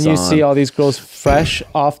perfect face on. And then you see all these girls fresh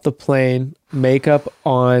off the plane, makeup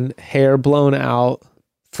on, hair blown out,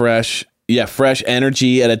 Fresh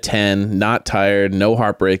energy at a 10, not tired, no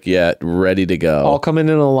heartbreak yet, ready to go. All coming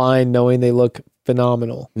in a line knowing they look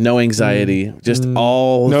phenomenal. No anxiety, just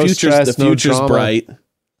all no stress, the future's no bright.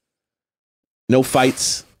 No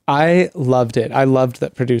fights. I loved it. I loved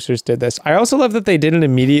that producers did this. I also love that they didn't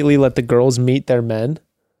immediately let the girls meet their men.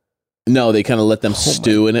 No, they kind of let them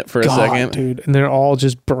stew in it for a second. Dude, and they're all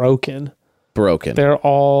just broken. They're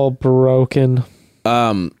all broken.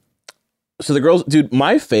 So the girls, dude,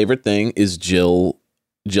 my favorite thing is Jill's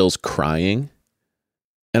crying.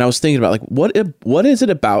 And I was thinking about like what is it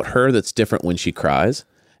about her that's different when she cries?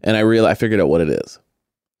 And I figured out what it is.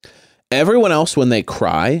 Everyone else, when they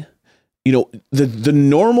cry, you know, the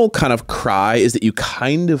normal kind of cry is that you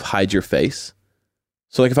kind of hide your face.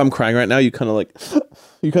 So like if I'm crying right now, you kind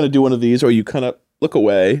of do one of these, or you kind of look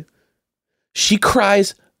away. She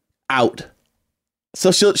cries out.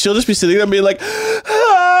 So she'll just be sitting there and be like,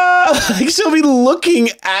 like she'll be looking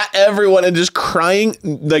at everyone and just crying.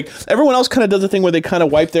 Like everyone else kind of does the thing where they kind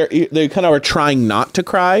of they kind of are trying not to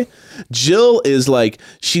cry. Jill is like,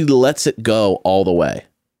 she lets it go all the way.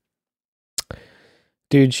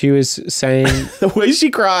 Dude, she was saying the way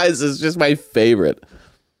she cries is just my favorite.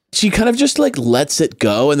 She kind of just like lets it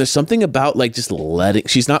go. And there's something about like just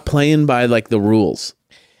she's not playing by like the rules.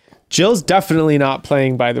 Jill's definitely not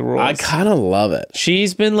playing by the rules. I kind of love it.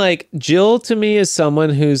 She's been like, Jill to me is someone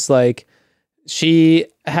who's like, she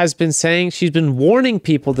has been saying, she's been warning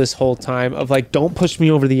people this whole time of like, don't push me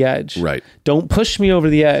over the edge. Right. Don't push me over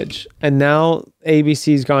the edge. And now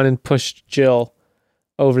ABC's gone and pushed Jill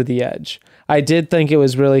over the edge. I did think it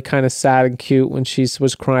was really kind of sad and cute when she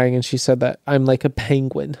was crying and she said that I'm like a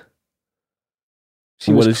penguin.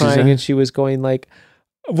 She was crying and she was going like,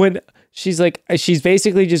 when she's like, she's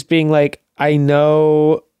basically just being like, I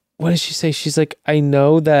know, what does she say? She's like, I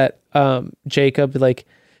know that Jacob, like,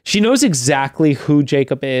 she knows exactly who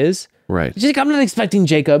Jacob is. Right. She's like, I'm not expecting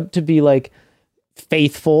Jacob to be like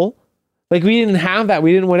faithful. Like we didn't have that.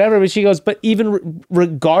 We didn't whatever. But she goes, but even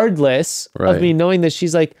regardless of me knowing this,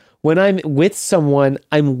 she's like, when I'm with someone,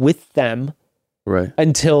 I'm with them. Right.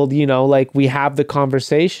 Until, you know, like we have the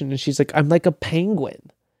conversation. And she's like, I'm like a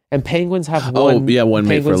penguin. And penguins have one. Oh, yeah, one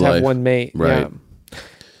mate for life. Penguins have one mate. Right. Yeah.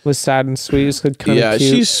 It was sad and sweet. It was kind of cute.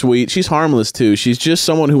 She's sweet. She's harmless too. She's just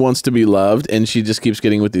someone who wants to be loved, and she just keeps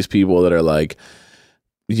getting with these people that are like,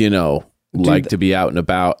 you know, like to be out and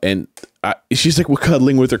about. And she's like, we're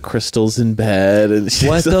cuddling with her crystals in bed. And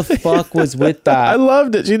what the fuck was with that? I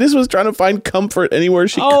loved it. She just was trying to find comfort anywhere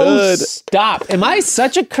she could. Stop. Am I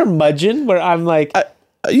such a curmudgeon where I'm like,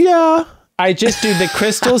 yeah. I just do the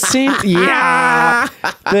crystal scene. Yeah.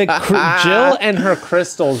 Jill and her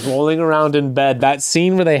crystals rolling around in bed. That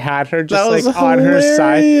scene where they had her just like on her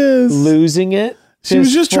side, losing it. She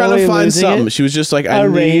was just trying to find something. She was just like,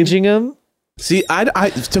 arranging them. See,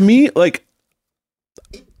 to me, like,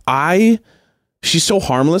 she's so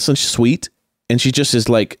harmless and sweet, and she just is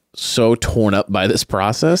like so torn up by this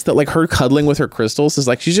process that like her cuddling with her crystals is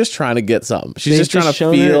like she's just trying to get something. She's just trying to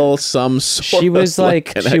feel some sort. She was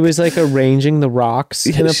like arranging the rocks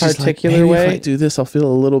in a particular way. If I do this, I'll feel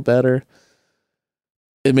a little better.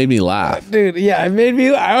 It made me laugh, dude. Yeah, it made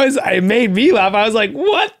me laugh. I was like,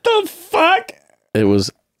 what the fuck? It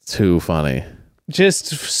was too funny. Just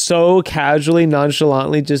so casually,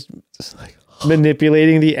 nonchalantly, just like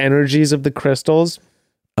manipulating the energies of the crystals.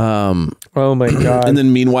 Oh my God. And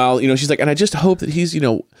then meanwhile, you know, she's like, and I just hope that he's, you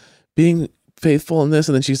know, being faithful in this.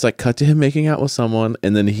 And then she's like, cut to him making out with someone.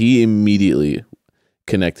 And then he immediately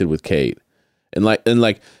connected with Kate. And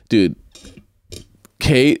like, dude,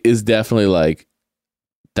 Kate is definitely like,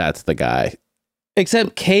 that's the guy.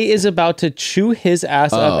 Except Kate is about to chew his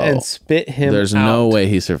ass up and spit him There's out. no way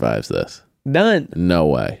he survives this. None. No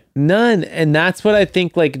way. None. And that's what I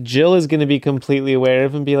think like Jill is going to be completely aware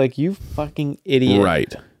of and be like, you fucking idiot.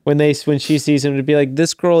 Right. When she sees him, to be like,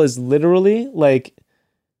 this girl is literally like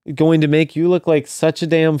going to make you look like such a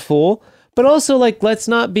damn fool. But also like, let's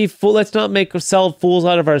not be fool. Let's not make ourselves fools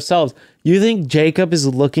out of ourselves. You think Jacob is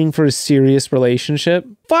looking for a serious relationship?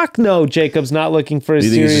 Fuck no. Jacob's not looking for a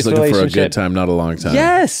serious relationship. He's looking for a good time, not a long time.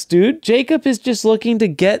 Yes, dude. Jacob is just looking to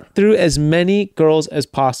get through as many girls as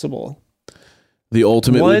possible. The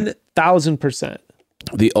ultimate 1,000%.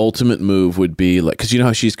 The ultimate move would be like, because you know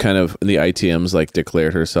how she's kind of in the ITMs like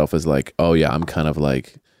declared herself as like, oh yeah, I'm kind of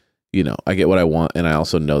like, you know, I get what I want, and I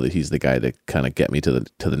also know that he's the guy to kind of get me to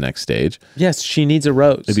the next stage. Yes, she needs a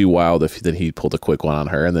rose. It'd be wild if that he pulled a quick one on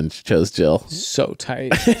her and then chose Jill. So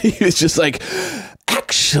tight. He was just like,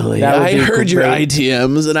 actually, I heard your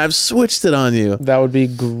ITMs and I've switched it on you. That would be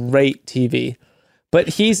great TV. But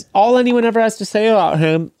he's all anyone ever has to say about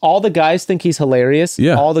him. All the guys think he's hilarious.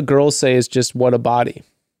 Yeah. All the girls say is just what a body.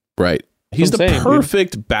 Right. He's the saying,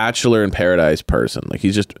 perfect Bachelor in Paradise person. Like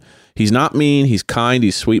he's not mean, he's kind,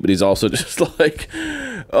 he's sweet, but he's also just like,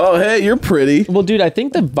 oh, hey, you're pretty. Well, dude, I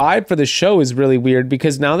think the vibe for the show is really weird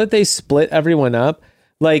because now that they split everyone up,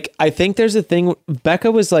 like, I think there's a thing.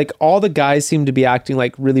 Becca was like, all the guys seem to be acting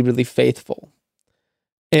like really, really faithful.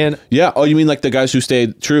 And yeah. Oh, you mean like the guys who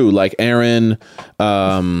stayed true, like Aaron,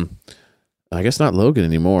 I guess not Logan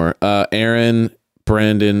anymore. Aaron,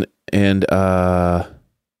 Brandon, and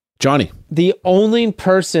Johnny. The only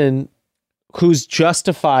person who's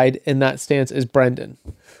justified in that stance is Brendan.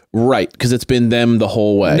 Right, because it's been them the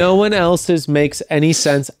whole way. No one else's makes any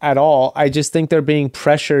sense at all. I just think they're being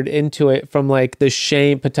pressured into it from like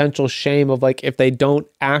the potential shame of like if they don't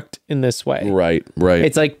act in this way. Right.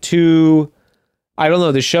 It's like too, I don't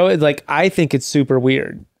know. The show is like, I think it's super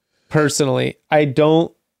weird. Personally, I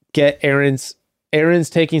don't get Aaron's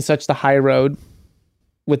taking such the high road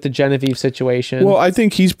with the Genevieve situation. Well, I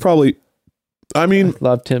think he's probably, I mean,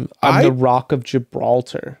 loved him. I'm the Rock of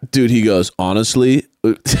Gibraltar. Dude, he goes, honestly,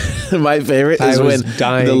 my favorite is when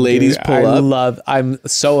the ladies pull up. I'm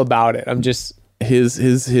so about it. I'm just his,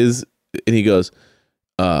 and he goes,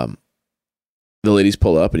 the ladies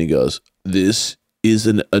pull up and he goes, this is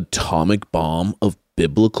an atomic bomb of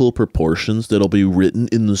biblical proportions that'll be written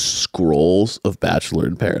in the scrolls of Bachelor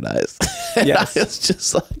in Paradise. Yes. It's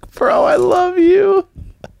just like, bro, I love you.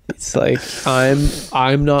 It's like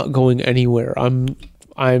I'm not going anywhere. I'm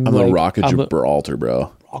like, the Rock of Gibraltar,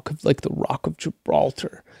 bro. The Rock of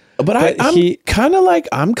Gibraltar. But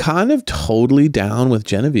I'm kind of totally down with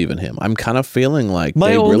Genevieve and him. I'm kind of feeling like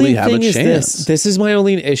they really have a chance. This is my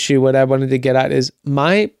only issue. What I wanted to get at is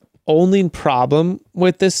my only problem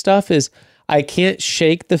with this stuff is I can't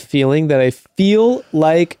shake the feeling that I feel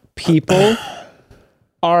like people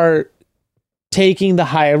are taking the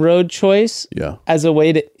high road choice as a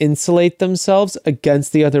way to insulate themselves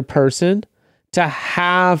against the other person, to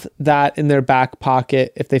have that in their back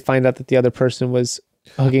pocket if they find out that the other person was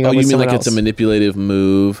hooking up with someone else. Oh, you mean like it's a manipulative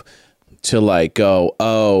move to like go,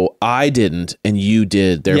 oh, I didn't and you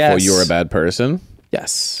did, therefore you're a bad person?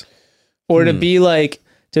 Yes. Or to be like,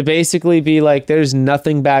 to basically be like, there's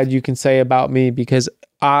nothing bad you can say about me because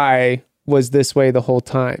I was this way the whole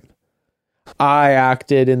time. I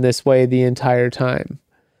acted in this way the entire time.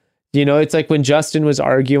 You know, it's like when Justin was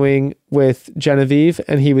arguing with Genevieve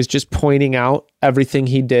and he was just pointing out everything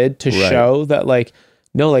he did to show that like,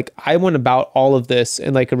 no, like I went about all of this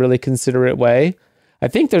in like a really considerate way. I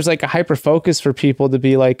think there's like a hyper focus for people to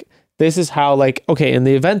be like, this is how like, okay, in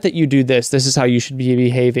the event that you do this is how you should be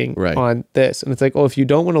behaving on this. And it's like, oh, if you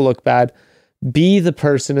don't want to look bad, be the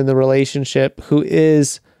person in the relationship who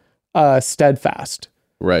is steadfast.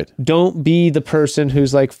 Right. Don't be the person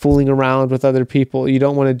who's like fooling around with other people. You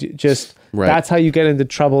don't want to that's how you get into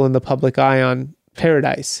trouble in the public eye on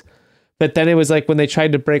Paradise. But then it was like when they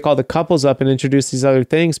tried to break all the couples up and introduce these other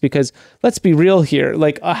things, because let's be real here,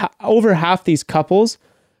 like over half these couples,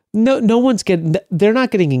 no one's they're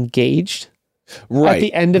not getting engaged. Right. At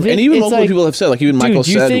the end of it. And even multiple people have said, like even Michael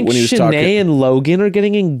said when he was talking. Shanae and Logan are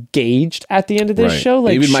getting engaged at the end of this show?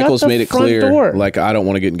 Like, even Michael's made it clear, door. like, I don't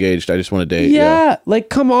want to get engaged. I just want to date. Yeah. Like,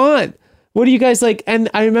 come on. What do you guys like? And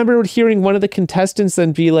I remember hearing one of the contestants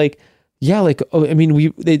then be like, yeah, like, oh, I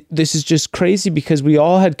mean, this is just crazy because we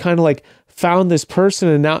all had kind of like found this person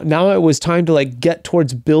and now it was time to like get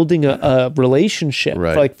towards building a relationship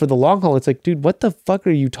for the long haul. It's like, dude, what the fuck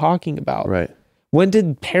are you talking about? Right. When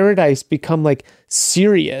did Paradise become like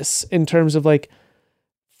serious in terms of like,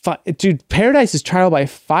 dude, Paradise is trial by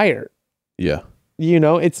fire. Yeah. You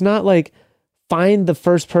know, it's not like find the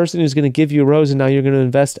first person who's going to give you a rose and now you're going to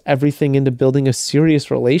invest everything into building a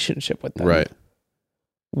serious relationship with them. Right.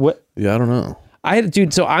 What? Yeah, I don't know.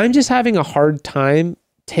 Dude, so I'm just having a hard time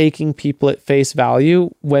taking people at face value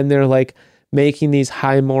when they're like making these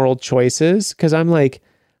high moral choices. Cause I'm like,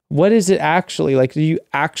 what is it actually like? Do you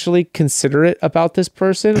actually considerate about this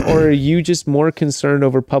person, or are you just more concerned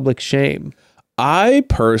over public shame? I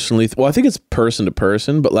personally, I think it's person to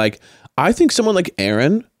person, but like, I think someone like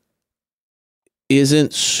Aaron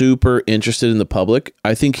isn't super interested in the public.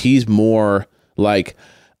 I think he's more like,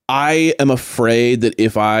 I am afraid that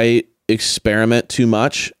if I experiment too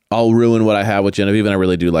much, I'll ruin what I have with Genevieve. And I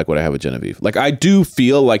really do like what I have with Genevieve. Like, I do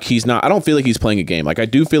feel like I don't feel like he's playing a game. Like, I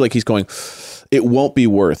do feel like he's going, it won't be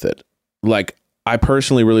worth it. Like, I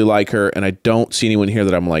personally really like her and I don't see anyone here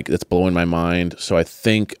that I'm like, that's blowing my mind. So I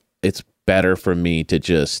think it's better for me to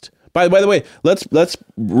just, by the way, let's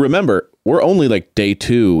remember, we're only like day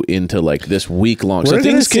 2 into like this week long. So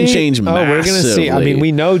things can change massively. We're going to see. I mean,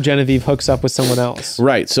 we know Genevieve hooks up with someone else.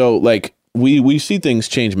 Right. So like, we see things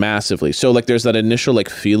change massively. So like there's that initial like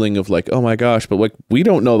feeling of like, oh my gosh, but like we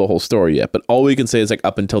don't know the whole story yet. But all we can say is like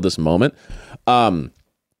up until this moment,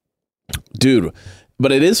 dude.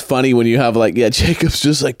 But it is funny when you have like, yeah, Jacob's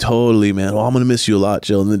just like, totally, man. Well, I'm gonna miss you a lot,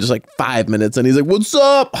 Jill. And then just like 5 minutes, and he's like, what's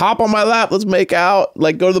up? Hop on my lap, let's make out.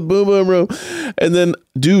 Like go to the boom boom room. And then,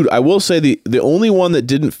 dude, I will say the only one that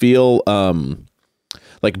didn't feel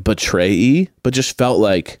like betray-y, but just felt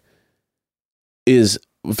like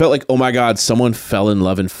oh my God, someone fell in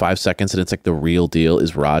love in 5 seconds and it's like the real deal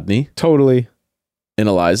is Rodney. Totally. And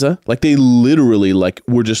Eliza. Like they literally like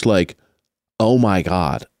were just like, oh my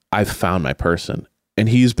God, I've found my person. And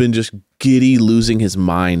he's been just giddy losing his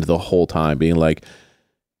mind the whole time, being like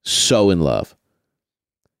so in love.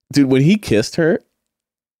 Dude, when he kissed her,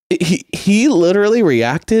 he literally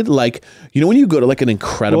reacted like, you know, when you go to like an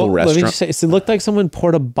incredible restaurant. Let me just say, it looked like someone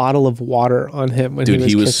poured a bottle of water on him when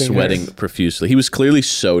he was kissing sweating her. profusely. He was clearly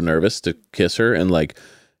so nervous to kiss her, and like,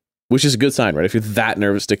 which is a good sign, right? If you're that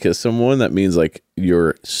nervous to kiss someone, that means like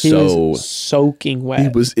you're he was soaking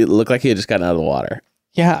wet. It looked like he had just gotten out of the water.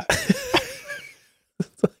 Yeah.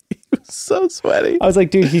 He was so sweaty. I was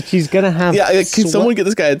like, dude, he's gonna have. Yeah, can someone get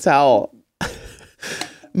this guy a towel?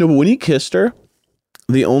 No, but when he kissed her,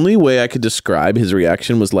 the only way I could describe his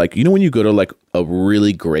reaction was like, you know, when you go to like a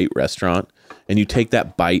really great restaurant and you take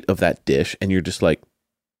that bite of that dish and you're just like,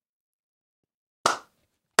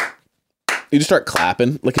 you just start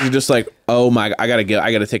clapping. Like you're just like, oh my, I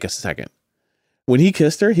gotta take a second. When he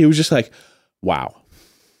kissed her, he was just like, wow,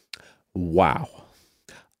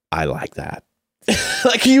 I like that.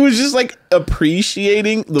 Like he was just like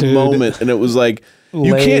appreciating the moment, and it was like,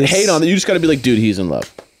 you can't hate on it. You just got to be like, dude, he's in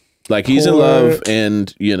love. Like he's in love,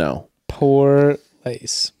 and you know, poor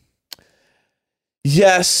Lace.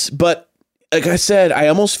 Yes, but like I said, I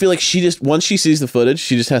almost feel like she just, once she sees the footage,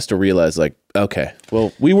 she just has to realize like, okay,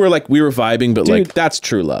 well, we were vibing, but dude, like that's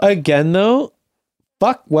true love. Again, though,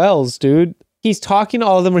 fuck Wells, dude. He's talking to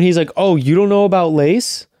all of them, where he's like, oh, you don't know about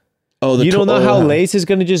Lace? Oh, you don't know how Lace is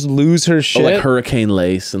going to just lose her shit? Like Hurricane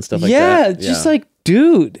Lace and stuff like that? Yeah, just like,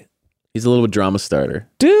 dude. He's a little drama starter.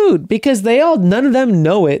 Dude, because none of them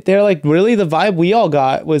know it. They're like, really, the vibe we all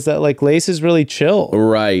got was that like Lace is really chill.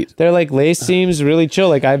 Right. They're like, Lace seems really chill.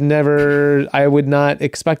 Like I would not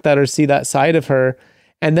expect that or see that side of her.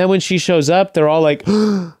 And then when she shows up, they're all like,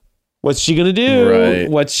 what's she going to do? Right.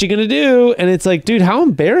 What's she going to do? And it's like, dude, how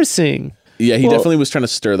embarrassing. Yeah, he definitely was trying to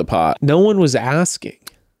stir the pot. No one was asking.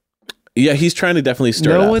 Yeah, he's trying to definitely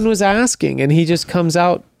stir it up. No one was asking. And he just comes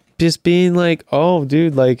out just being like, oh,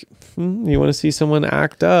 dude, like, you want to see someone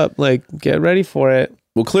act up? Like, get ready for it.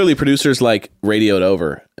 Well, clearly producers like radioed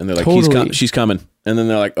over, and they're like, totally. She's coming. And then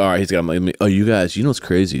they're like, all right, he's got me. Oh, you guys, you know what's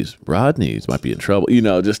crazy is Rodney's might be in trouble. You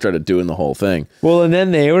know, just started doing the whole thing. Well, and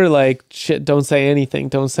then they were like, shit, don't say anything.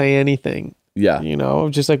 Don't say anything. Yeah. You know,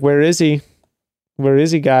 just like, where is he? Where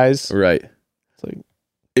is he, guys? Right. It's like,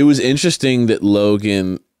 it was interesting that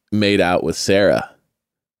Logan made out with Sarah,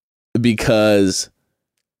 because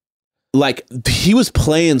like he was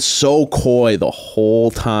playing so coy the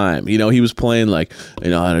whole time. You know, he was playing like, you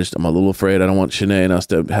know, I'm a little afraid. I don't want Shanae and us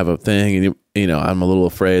to have a thing. And, you know, I'm a little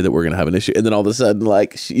afraid that we're going to have an issue. And then all of a sudden,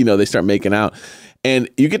 like, you know, they start making out. And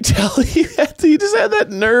you could tell he just had that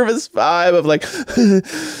nervous vibe of like,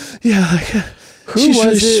 yeah, like, she's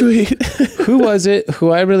really sweet. Who was it? Who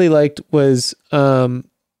I really liked was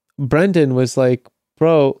Brendan was like,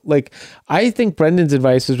 bro, like, I think Brendan's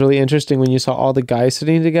advice was really interesting when you saw all the guys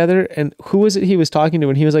sitting together. And who was it he was talking to?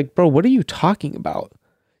 And he was like, bro, what are you talking about?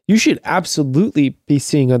 You should absolutely be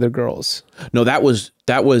seeing other girls. No, that was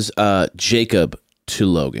Jacob to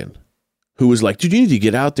Logan, who was like, dude, you need to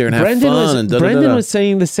get out there and have fun. Brendan was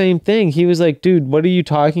saying the same thing. He was like, dude, what are you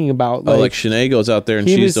talking about? Like Shanae goes out there and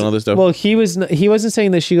cheats and all this stuff. Well, he wasn't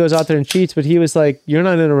saying that she goes out there and cheats, but he was like, you're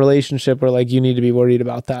not in a relationship where like you need to be worried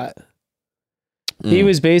about that. He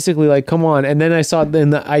was basically like, come on. And then I saw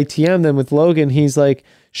in the ITM then with Logan, he's like,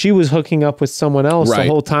 she was hooking up with someone else the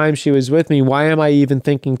whole time she was with me. Why am I even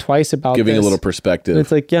thinking twice about Giving this? a little perspective. And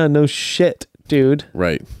it's like, yeah, no shit, dude.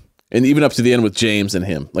 Right. And even up to the end with James and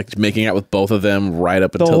him, like making out with both of them right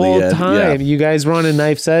up until the whole end. Time. Yeah. You guys were on a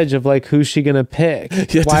knife's edge of like, who's she going to pick?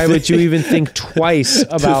 Why would you even think twice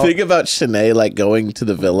about... To think about Shanae like going to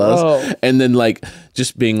the villas and then like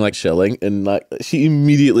just being like chilling, and like she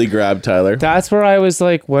immediately grabbed Tyler. That's where I was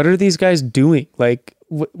like, what are these guys doing? Like,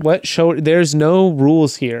 what show? There's no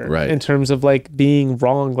rules here in terms of like being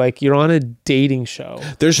wrong. Like you're on a dating show.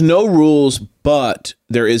 There's no rules, but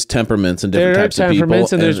there is temperaments and different types of people.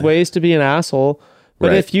 And there's ways to be an asshole. But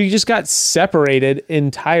Right. if you just got separated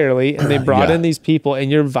entirely and they brought Yeah. in these people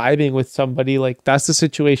and you're vibing with somebody, like that's the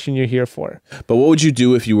situation you're here for. But what would you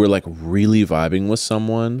do if you were like really vibing with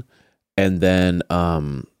someone and then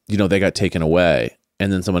they got taken away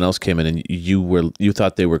and then someone else came in and you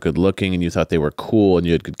thought they were good looking and you thought they were cool and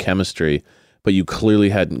you had good chemistry, but you clearly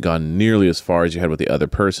hadn't gone nearly as far as you had with the other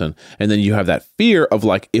person. And then you have that fear of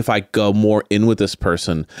like, if I go more in with this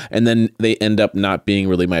person and then they end up not being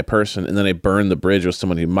really my person and then I burn the bridge with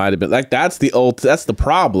someone who might have been like, that's the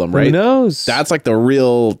problem, right? Who knows? That's like the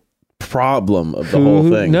real problem of the whole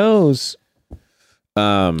Who thing. knows?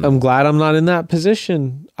 I'm glad I'm not in that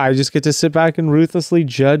position. I just get to sit back and ruthlessly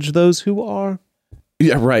judge those who are.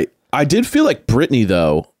 Yeah, right. I did feel like Brittany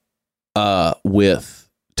though, with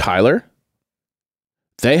Tyler,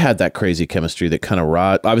 they had that crazy chemistry that kind of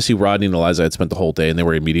obviously Rodney and Eliza had spent the whole day and they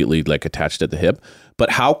were immediately like attached at the hip.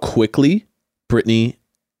 But how quickly Brittany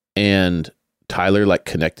and Tyler like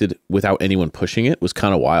connected without anyone pushing it was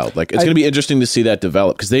kind of wild. Like it's going to be interesting to see that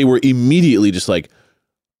develop because they were immediately just like,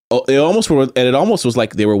 it almost was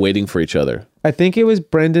like they were waiting for each other. I think it was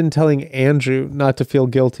Brendan telling Andrew not to feel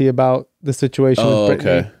guilty about the situation with Brittany.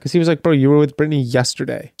 Okay. Because he was like, bro, you were with Brittany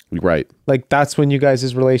yesterday. Right. Like that's when you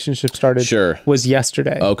guys' relationship started. Sure. Was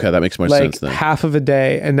yesterday. Okay, that makes more like sense then. half of a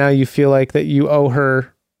day, and now you feel like that you owe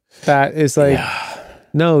her. That is like,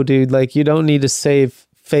 no, dude. Like you don't need to save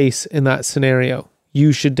face in that scenario.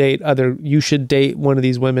 You should date one of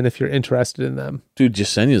these women if you're interested in them. Dude,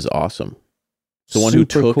 Yesenia's awesome. The one who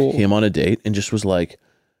Super took cool. him on a date and just was like,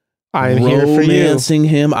 I'm here for you. romancing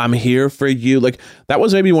him. I'm here for you. Like that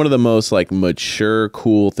was maybe one of the most like mature,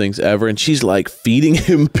 cool things ever. And she's like feeding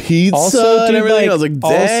him pizza Also, and dude, everything. I was like,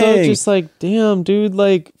 dang. also just like, damn, dude,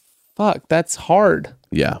 like, fuck, that's hard.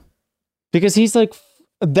 Yeah. Because he's like,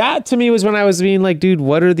 that to me was when I was being like, dude,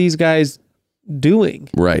 what are these guys doing?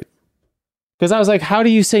 Right. Because I was like, how do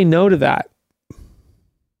you say no to that?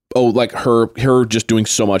 Oh, like her just doing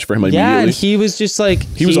so much for him immediately. Yeah, and he was just like,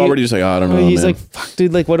 he was already just like, oh, I don't know. He's man. like, fuck,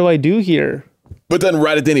 dude, like, what do I do here? But then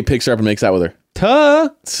right at the end, he picks her up and makes out with her. Tuh.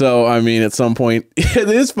 So, I mean, at some point, it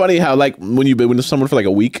is funny how like when you've been with someone for like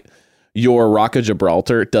a week, your Rock of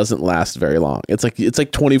Gibraltar doesn't last very long. It's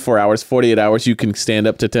like 24 hours, 48 hours. You can stand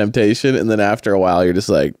up to temptation. And then after a while, you're just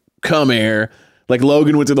like, come here. Like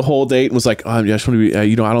Logan went through the whole date and was like, oh, I just want to be,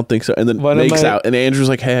 I don't think so. And then makes out. And Andrew's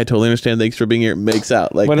like, hey, I totally understand. Thanks for being here. Makes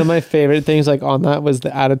out. Like one of my favorite things like on that was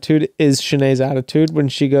the attitude is Shanae's attitude when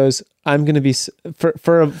she goes, I'm going to be,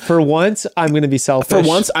 for once, I'm going to be selfish. For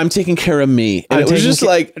once, I'm taking care of me. And it was just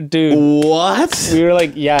like, dude, what? We were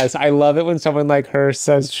like, yes, I love it when someone like her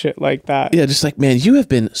says shit like that. Yeah, just like, man, you have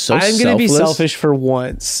been so I'm going to be selfish for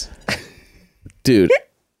once. Dude,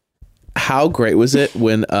 how great was it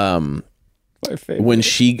when, My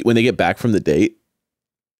favorite. when they get back from the date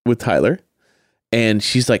with Tyler and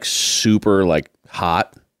she's like super like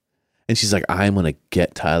hot and she's like, I'm gonna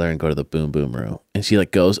get Tyler and go to the boom boom room, and she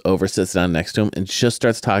like goes over, sits down next to him and just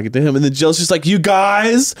starts talking to him, and then Jill's just like, you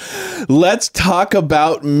guys, let's talk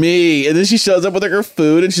about me. And then she shows up with like her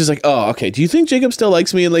food and she's like, oh, okay, do you think Jacob still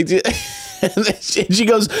likes me? And like and then she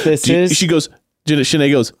goes,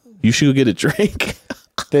 Shanae goes, you should go get a drink.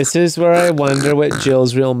 This is where I wonder what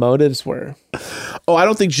Jill's real motives were. Oh,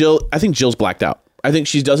 I think Jill's blacked out. I think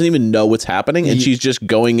she doesn't even know what's happening, and she's just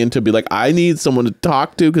going in to be like, I need someone to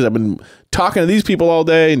talk to because I've been talking to these people all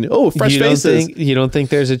day, and fresh faces. You don't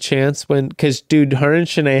think there's a chance because, dude, her and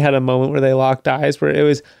Shanae had a moment where they locked eyes where it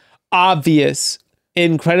was obvious,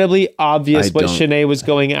 incredibly obvious what Shanae was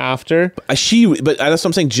going after. But that's what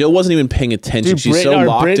I'm saying. Jill wasn't even paying attention. Dude, She's so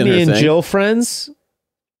locked Brittany in her and thing. Jill friends?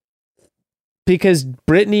 Because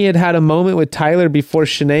Brittany had a moment with Tyler before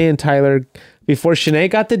Shanae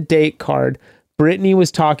got the date card. Brittany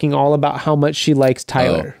was talking all about how much she likes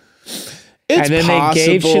Tyler. It's and then possible. they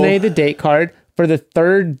gave Shanae the date card. For the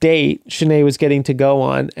third date Shanae was getting to go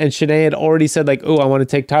on, and Shanae had already said like, oh, I want to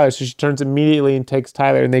take Tyler. So she turns immediately and takes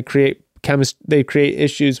Tyler, and they create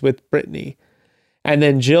issues with Brittany. And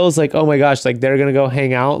then Jill's like, oh my gosh, like they're going to go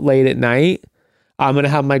hang out late at night. I'm going to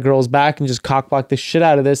have my girls back and just cockblock the shit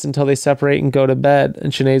out of this until they separate and go to bed.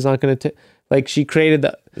 And Shanae's not going to, like, she created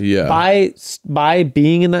by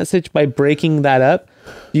being in that situation, by breaking that up.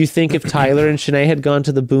 Do you think if Tyler and Shanae had gone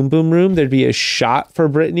to the boom boom room, there'd be a shot for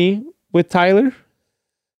Brittany with Tyler?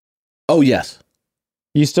 Oh, yes.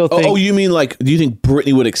 You still think? Oh, you mean like, do you think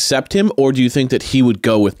Brittany would accept him, or do you think that he would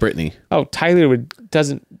go with Brittany? Oh, Tyler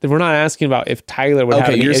doesn't. We're not asking about if Tyler would have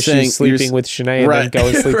any issues sleeping with Shanae and then go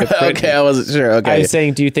and sleep with Brittany. Okay, I wasn't sure. Okay, I'm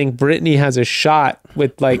saying, do you think Brittany has a shot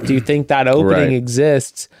with like? Do you think that opening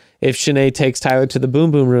exists if Shanae takes Tyler to the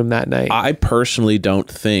boom boom room that night? I personally don't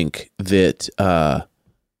think that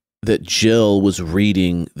that Jill was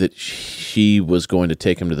reading that she was going to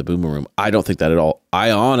take him to the boomer room. I don't think that at all.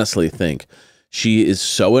 I honestly think she is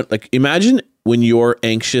so like, imagine when you're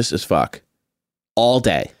anxious as fuck all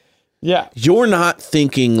day. Yeah. You're not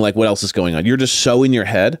thinking like what else is going on. You're just so in your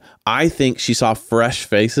head. I think she saw fresh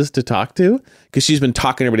faces to talk to because she's been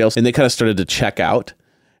talking to everybody else and they kind of started to check out.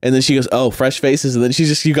 And then she goes, oh, fresh faces. And then she's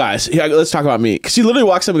just, you guys, yeah, let's talk about me. Because she literally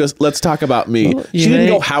walks up and goes, let's talk about me. Well, she didn't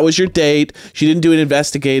go, how was your date? She didn't do an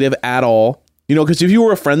investigative at all. You know, because if you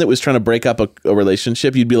were a friend that was trying to break up a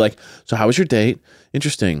relationship, you'd be like, so how was your date?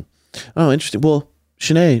 Interesting. Oh, interesting. Well,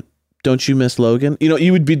 Shanae, don't you miss Logan? You know,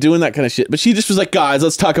 you would be doing that kind of shit. But she just was like, guys,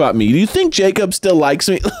 let's talk about me. Do you think Jacob still likes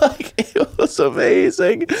me? Like, it was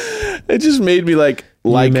amazing. It just made me like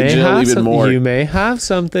Jill even more. You may have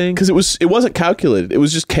something. Because it wasn't calculated. It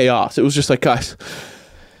was just chaos. It was just like, guys.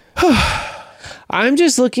 I'm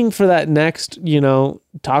just looking for that next,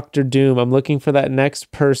 Dr. Doom. I'm looking for that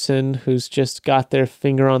next person who's just got their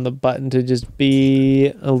finger on the button to just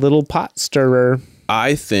be a little pot stirrer.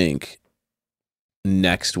 I think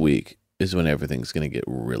next week is when everything's going to get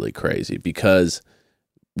really crazy because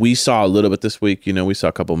we saw a little bit this week. We saw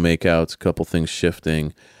a couple makeouts, a couple things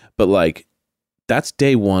shifting, but like that's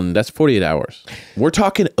day one. That's 48 hours. We're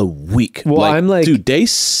talking a week. Well, I'm like, dude, day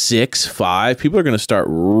 6, 5, people are going to start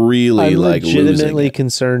really legitimately losing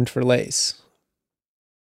concerned for Lace.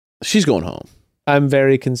 She's going home. I'm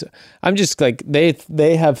very concerned. I'm just like,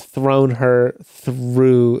 they have thrown her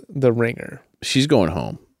through the ringer. She's going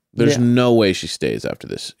home. There's no way she stays after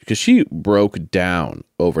this because she broke down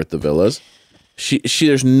over at the villas. She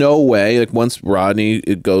there's no way, like once Rodney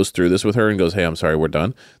goes through this with her and goes, hey, I'm sorry, we're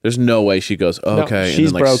done. There's no way she goes, oh, okay. No,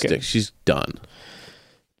 she's and then, broken. She's done.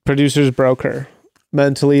 Producers broke her.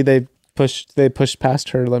 Mentally, they pushed past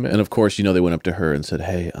her limit. And of course, they went up to her and said,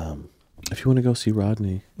 hey, if you want to go see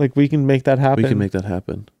Rodney. Like, we can make that happen. We can make that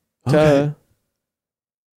happen. Okay.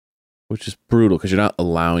 Which is brutal because you're not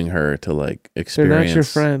allowing her to like experience. They're not your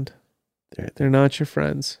friend. They're not your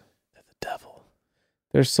friends. They're the devil.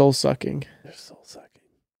 They're soul sucking.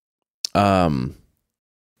 Oh,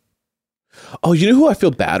 you know who I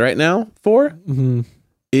feel bad right now for? Mm-hmm.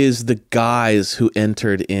 Is the guys who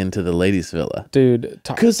entered into the ladies' villa. Dude.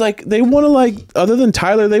 Because like they want to like, other than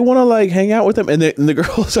Tyler, they want to like hang out with them. And the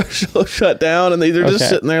girls are so shut down and they're just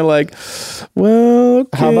sitting there like, well,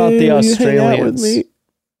 okay, how about the Australians?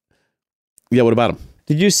 Yeah, what about him?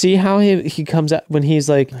 Did you see how he comes out when he's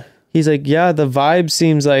like, yeah, the vibe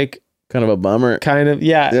seems like kind of a bummer. Kind of,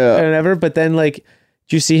 yeah. Whatever. But then like,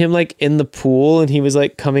 do you see him like in the pool and he was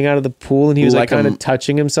like coming out of the pool and he was like kind of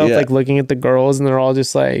touching himself, like looking at the girls and they're all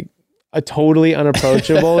just like totally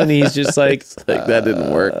unapproachable and he's just like, that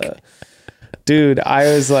didn't work. Dude,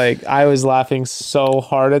 I was laughing so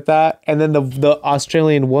hard at that. And then the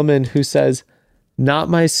Australian woman who says, not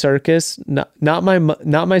my circus, not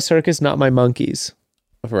my circus, not my monkeys.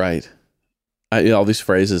 Right. All these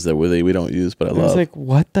phrases that we don't use, but I love. I was like,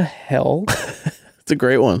 what the hell? It's a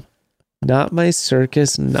great one. Not my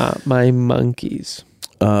circus, not my monkeys.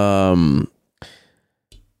 Dude,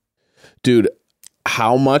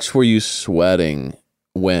 how much were you sweating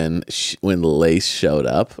when Lace showed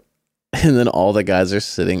up, and then all the guys are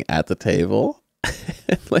sitting at the table,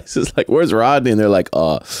 and Lace is like, "Where's Rodney?" And they're like,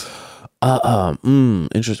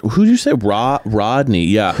 interesting. Who did you say? Rodney?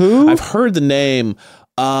 Yeah. Who? I've heard the name.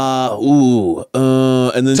 And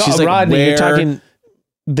then she's like, Rodney, where? You're talking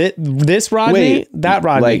this Rodney? Wait, that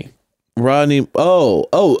Rodney. Like, Rodney.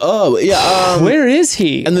 Oh, yeah. Where is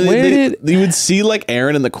he? And then you would see like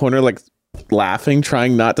Aaron in the corner, like laughing,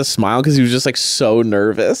 trying not to smile because he was just like so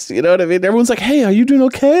nervous. You know what I mean? Everyone's like, "Hey, are you doing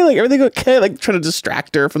okay? Like, everything okay?" Like trying to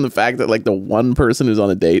distract her from the fact that like the one person who's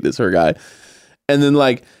on a date is her guy. And then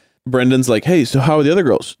like Brendan's like, "Hey, so how are the other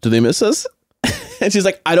girls? Do they miss us?" And she's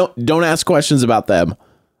like, don't ask questions about them.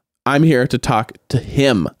 I'm here to talk to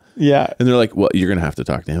him." Yeah. And they're like, "Well, you're gonna have to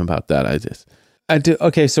talk to him about that." I do.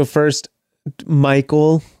 Okay, so first,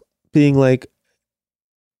 Michael being like,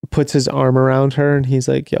 puts his arm around her and he's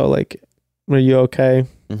like, "Yo, like, are you okay?"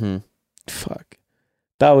 Mm-hmm. Fuck.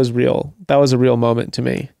 That was real. That was a real moment to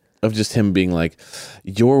me. Of just him being like,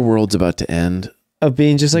 "Your world's about to end." Of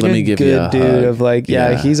being just like a good dude hug. Of like,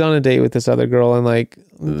 yeah, he's on a date with this other girl and like,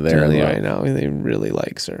 they're right now, he really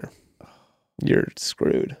likes her. You're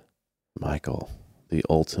screwed. Michael, the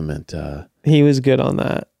ultimate. He was good on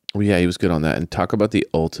that. Well, yeah, he was good on that. And talk about the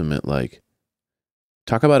ultimate, like,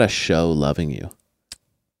 talk about a show loving you.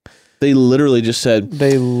 They literally just said,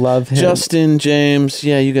 they love him. Justin, James,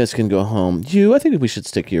 yeah, you guys can go home. I think we should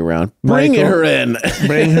stick you around. Bring her in.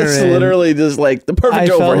 Bring her it's in. It's literally just like the perfect I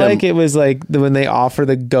show for him. felt like it was like when they offer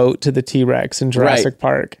the goat to the T-Rex in Jurassic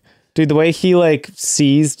Park. Dude, the way he like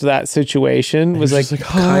seized that situation was like,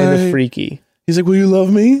 kind of freaky. He's like, will you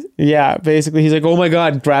love me? Yeah, basically he's like, oh my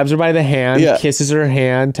God, grabs her by the hand, kisses her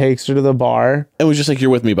hand, takes her to the bar. And was just like,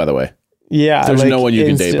 you're with me, by the way. Yeah. There's no one you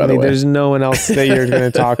can date, by the way. There's no one else that you're going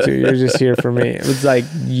to talk to. You're just here for me. It was like,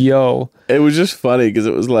 yo. It was just funny because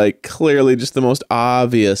it was like clearly just the most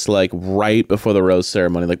obvious, like right before the rose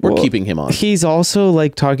ceremony. Like we're keeping him on. He's also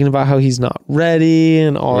like talking about how he's not ready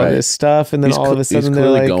and all of this stuff. And then all of a sudden they're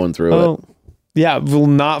like, going through it. Yeah, well,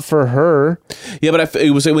 not for her. Yeah, but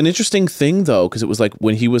it was an interesting thing, though, because it was like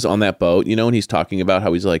when he was on that boat, you know, and he's talking about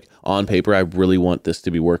how he's like, on paper, I really want this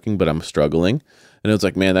to be working, but I'm struggling. And it was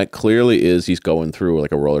like, man, that clearly is he's going through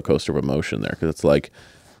like a roller coaster of emotion there, because it's like,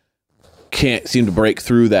 can't seem to break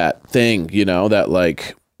through that thing, you know, that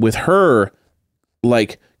like with her,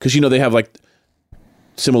 like, because, you know, they have like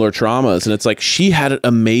similar traumas, and it's like she had an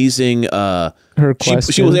amazing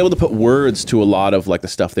she was able to put words to a lot of like the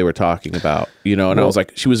stuff they were talking about, you know, and I was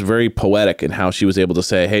like, she was very poetic in how she was able to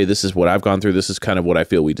say, hey, this is what I've gone through, this is kind of what I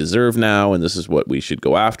feel we deserve now, and this is what we should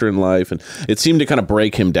go after in life. And it seemed to kind of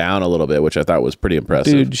break him down a little bit, which I thought was pretty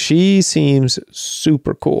impressive. Dude, she seems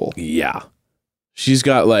super cool. Yeah, she's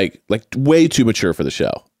got like way too mature for the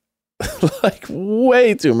show. Like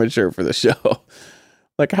way too mature for the show.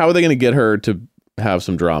 Like, how are they going to get her to have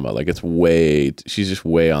some drama? Like, she's just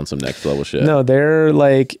way on some next level shit. No, they're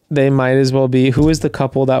like, they might as well be. Who is the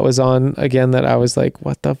couple that was on again that I was like,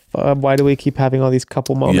 what the fuck? Why do we keep having all these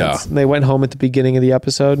couple moments? Yeah. And they went home at the beginning of the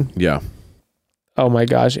episode. Yeah. Oh my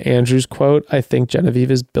gosh. Andrew's quote, I think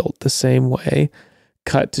Genevieve is built the same way.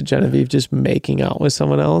 Cut to Genevieve just making out with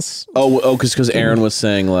someone else. Oh, because Aaron was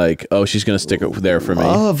saying like, oh, she's going to stick it there for me.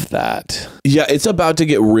 Love that. Yeah, it's about to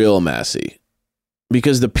get real messy.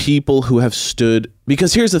 Because the people who have stood...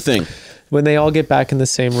 Because here's the thing. When they all get back in the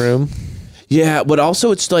same room. Yeah, but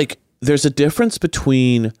also it's like, there's a difference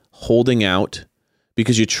between holding out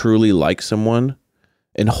because you truly like someone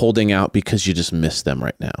and holding out because you just miss them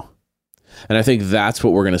right now. And I think that's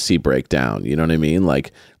what we're going to see break down. You know what I mean?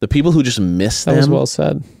 Like, the people who just miss them... That was well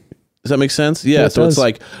said. Does that make sense? Yeah, so it's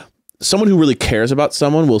like, someone who really cares about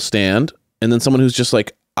someone will stand, and then someone who's just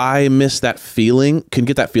like, I miss that feeling, can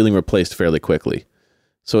get that feeling replaced fairly quickly.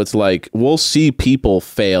 So it's like, we'll see people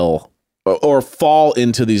fail or fall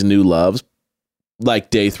into these new loves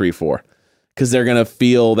like day 3, 4, because they're going to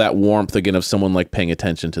feel that warmth again of someone like paying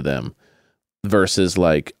attention to them versus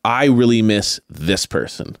like, I really miss this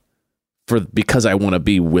person because I want to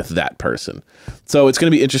be with that person. So it's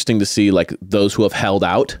going to be interesting to see like those who have held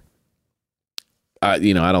out.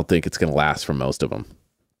 You know, I don't think it's going to last for most of them.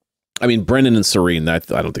 I mean, Brendan and Serene, I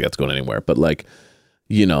don't think that's going anywhere, but like,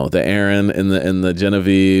 you know, the Aaron and the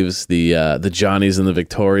Genevieves, the Johnnies and the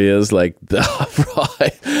Victorias, like,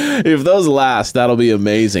 if those last, that'll be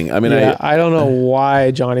amazing. I mean, I don't know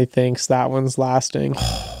why Johnny thinks that one's lasting.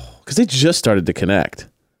 Because they just started to connect.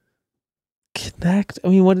 Connect? I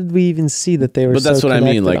mean, what did we even see that they were? But that's so what I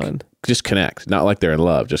mean. Like, on? just connect, not like they're in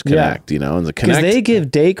love. Just connect. You know, and the connect. Because they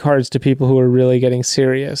give date cards to people who are really getting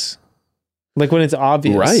serious, like when it's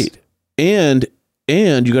obvious, right? And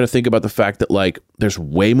you got to think about the fact that like there's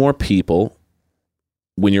way more people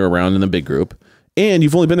when you're around in the big group, and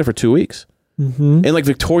you've only been there for 2 weeks. Mm-hmm. And like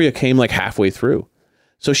Victoria came like halfway through,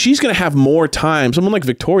 so she's gonna have more time. Someone like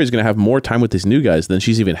Victoria is gonna have more time with these new guys than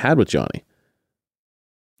she's even had with Johnny.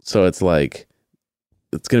 So it's like,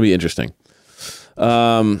 it's gonna be interesting.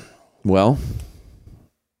 Well,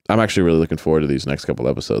 I'm actually really looking forward to these next couple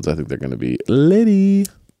episodes. I think they're gonna be litty.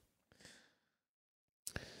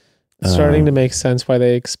 Starting to make sense why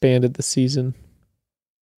they expanded the season.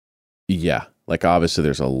 Yeah, like obviously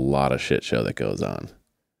there's a lot of shit show that goes on.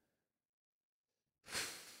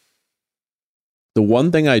 The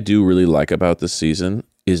one thing I do really like about this season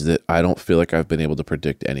is that I don't feel like I've been able to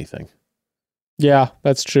predict anything. Yeah,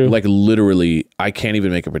 that's true. Like literally, I can't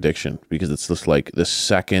even make a prediction because it's just like the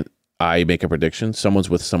second I make a prediction, someone's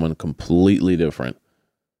with someone completely different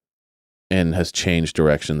and has changed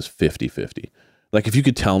directions 50-50. Like, if you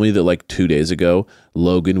could tell me that, like, 2 days ago,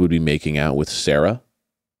 Logan would be making out with Sarah.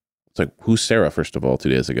 It's like, who's Sarah, first of all, 2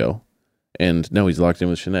 days ago? And no, he's locked in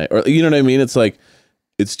with Shanae. Or, you know what I mean? It's like,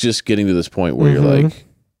 it's just getting to this point where you're like,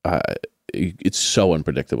 it's so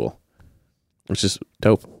unpredictable. It's just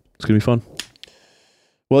dope. It's going to be fun.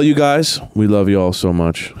 Well, you guys, we love you all so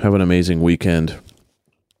much. Have an amazing weekend.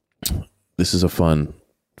 This is a fun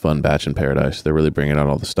batch in paradise. They're really bringing out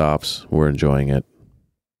all the stops. We're enjoying it.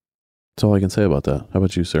 That's all I can say about that. How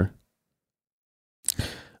about you, sir?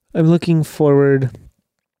 I'm looking forward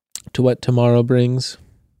to what tomorrow brings.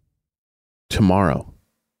 Tomorrow?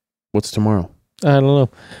 What's tomorrow? I don't know.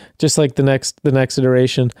 Just like the next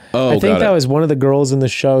iteration. Oh, I think got that it. was one of the girls in the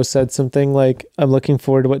show said something like, I'm looking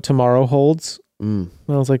forward to what tomorrow holds. And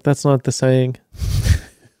I was like, that's not the saying.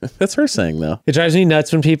 That's her saying though. It drives me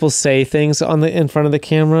nuts when people say things in front of the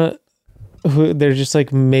camera who they're just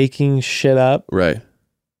like making shit up. Right.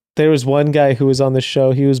 There was one guy who was on the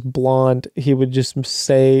show. He was blonde. He would just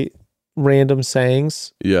say random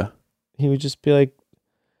sayings. Yeah. He would just be like,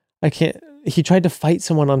 I can't. He tried to fight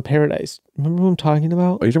someone on Paradise. Remember who I'm talking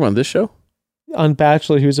about? Are you talking about this show? On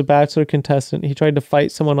Bachelor, he was a Bachelor contestant. He tried to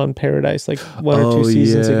fight someone on Paradise like 1 or 2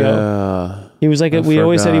 seasons ago. He was like, we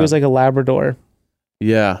always said he was like a Labrador.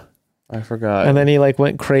 Yeah. I forgot. And then he like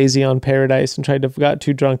went crazy on Paradise and got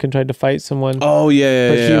too drunk and tried to fight someone. Oh yeah.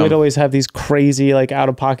 But he would always have these crazy like out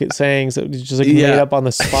of pocket sayings that was just like made up on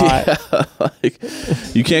the spot. Like,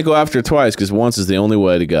 you can't go after it twice because once is the only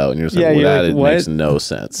way to go. And you're just like, well, that makes no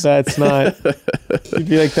sense. That's not. You'd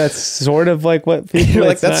be like, that's sort of like what people. You're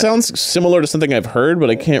like, that sounds similar to something I've heard, but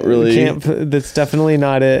I can't really. That's definitely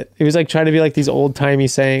not it. It was like trying to be like these old timey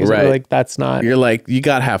sayings. Right. Like that's not. You're like, you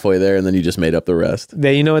got halfway there and then you just made up the rest.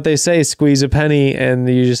 You know what they say? Squeeze a penny and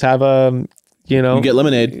you just have you get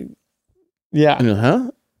lemonade. Yeah. And huh?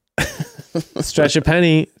 Stretch a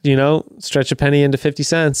penny, stretch a penny into 50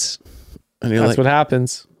 cents. And you're that's like, what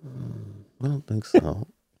happens. I don't think so.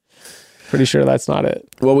 Pretty sure that's not it.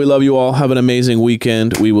 Well, we love you all. Have an amazing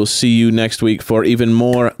weekend. We will see you next week for even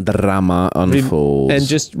more drama unfolds. And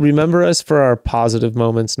just remember us for our positive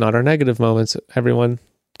moments, not our negative moments, everyone.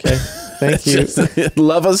 Okay. Thank you.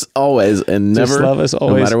 Love us always and never just love us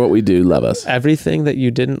always. No matter what we do, love us. Everything that you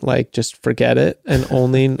didn't like, just forget it and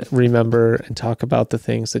only remember and talk about the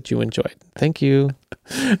things that you enjoyed. Thank you.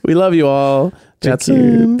 We love you all. Thank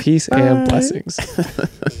you. Peace and blessings.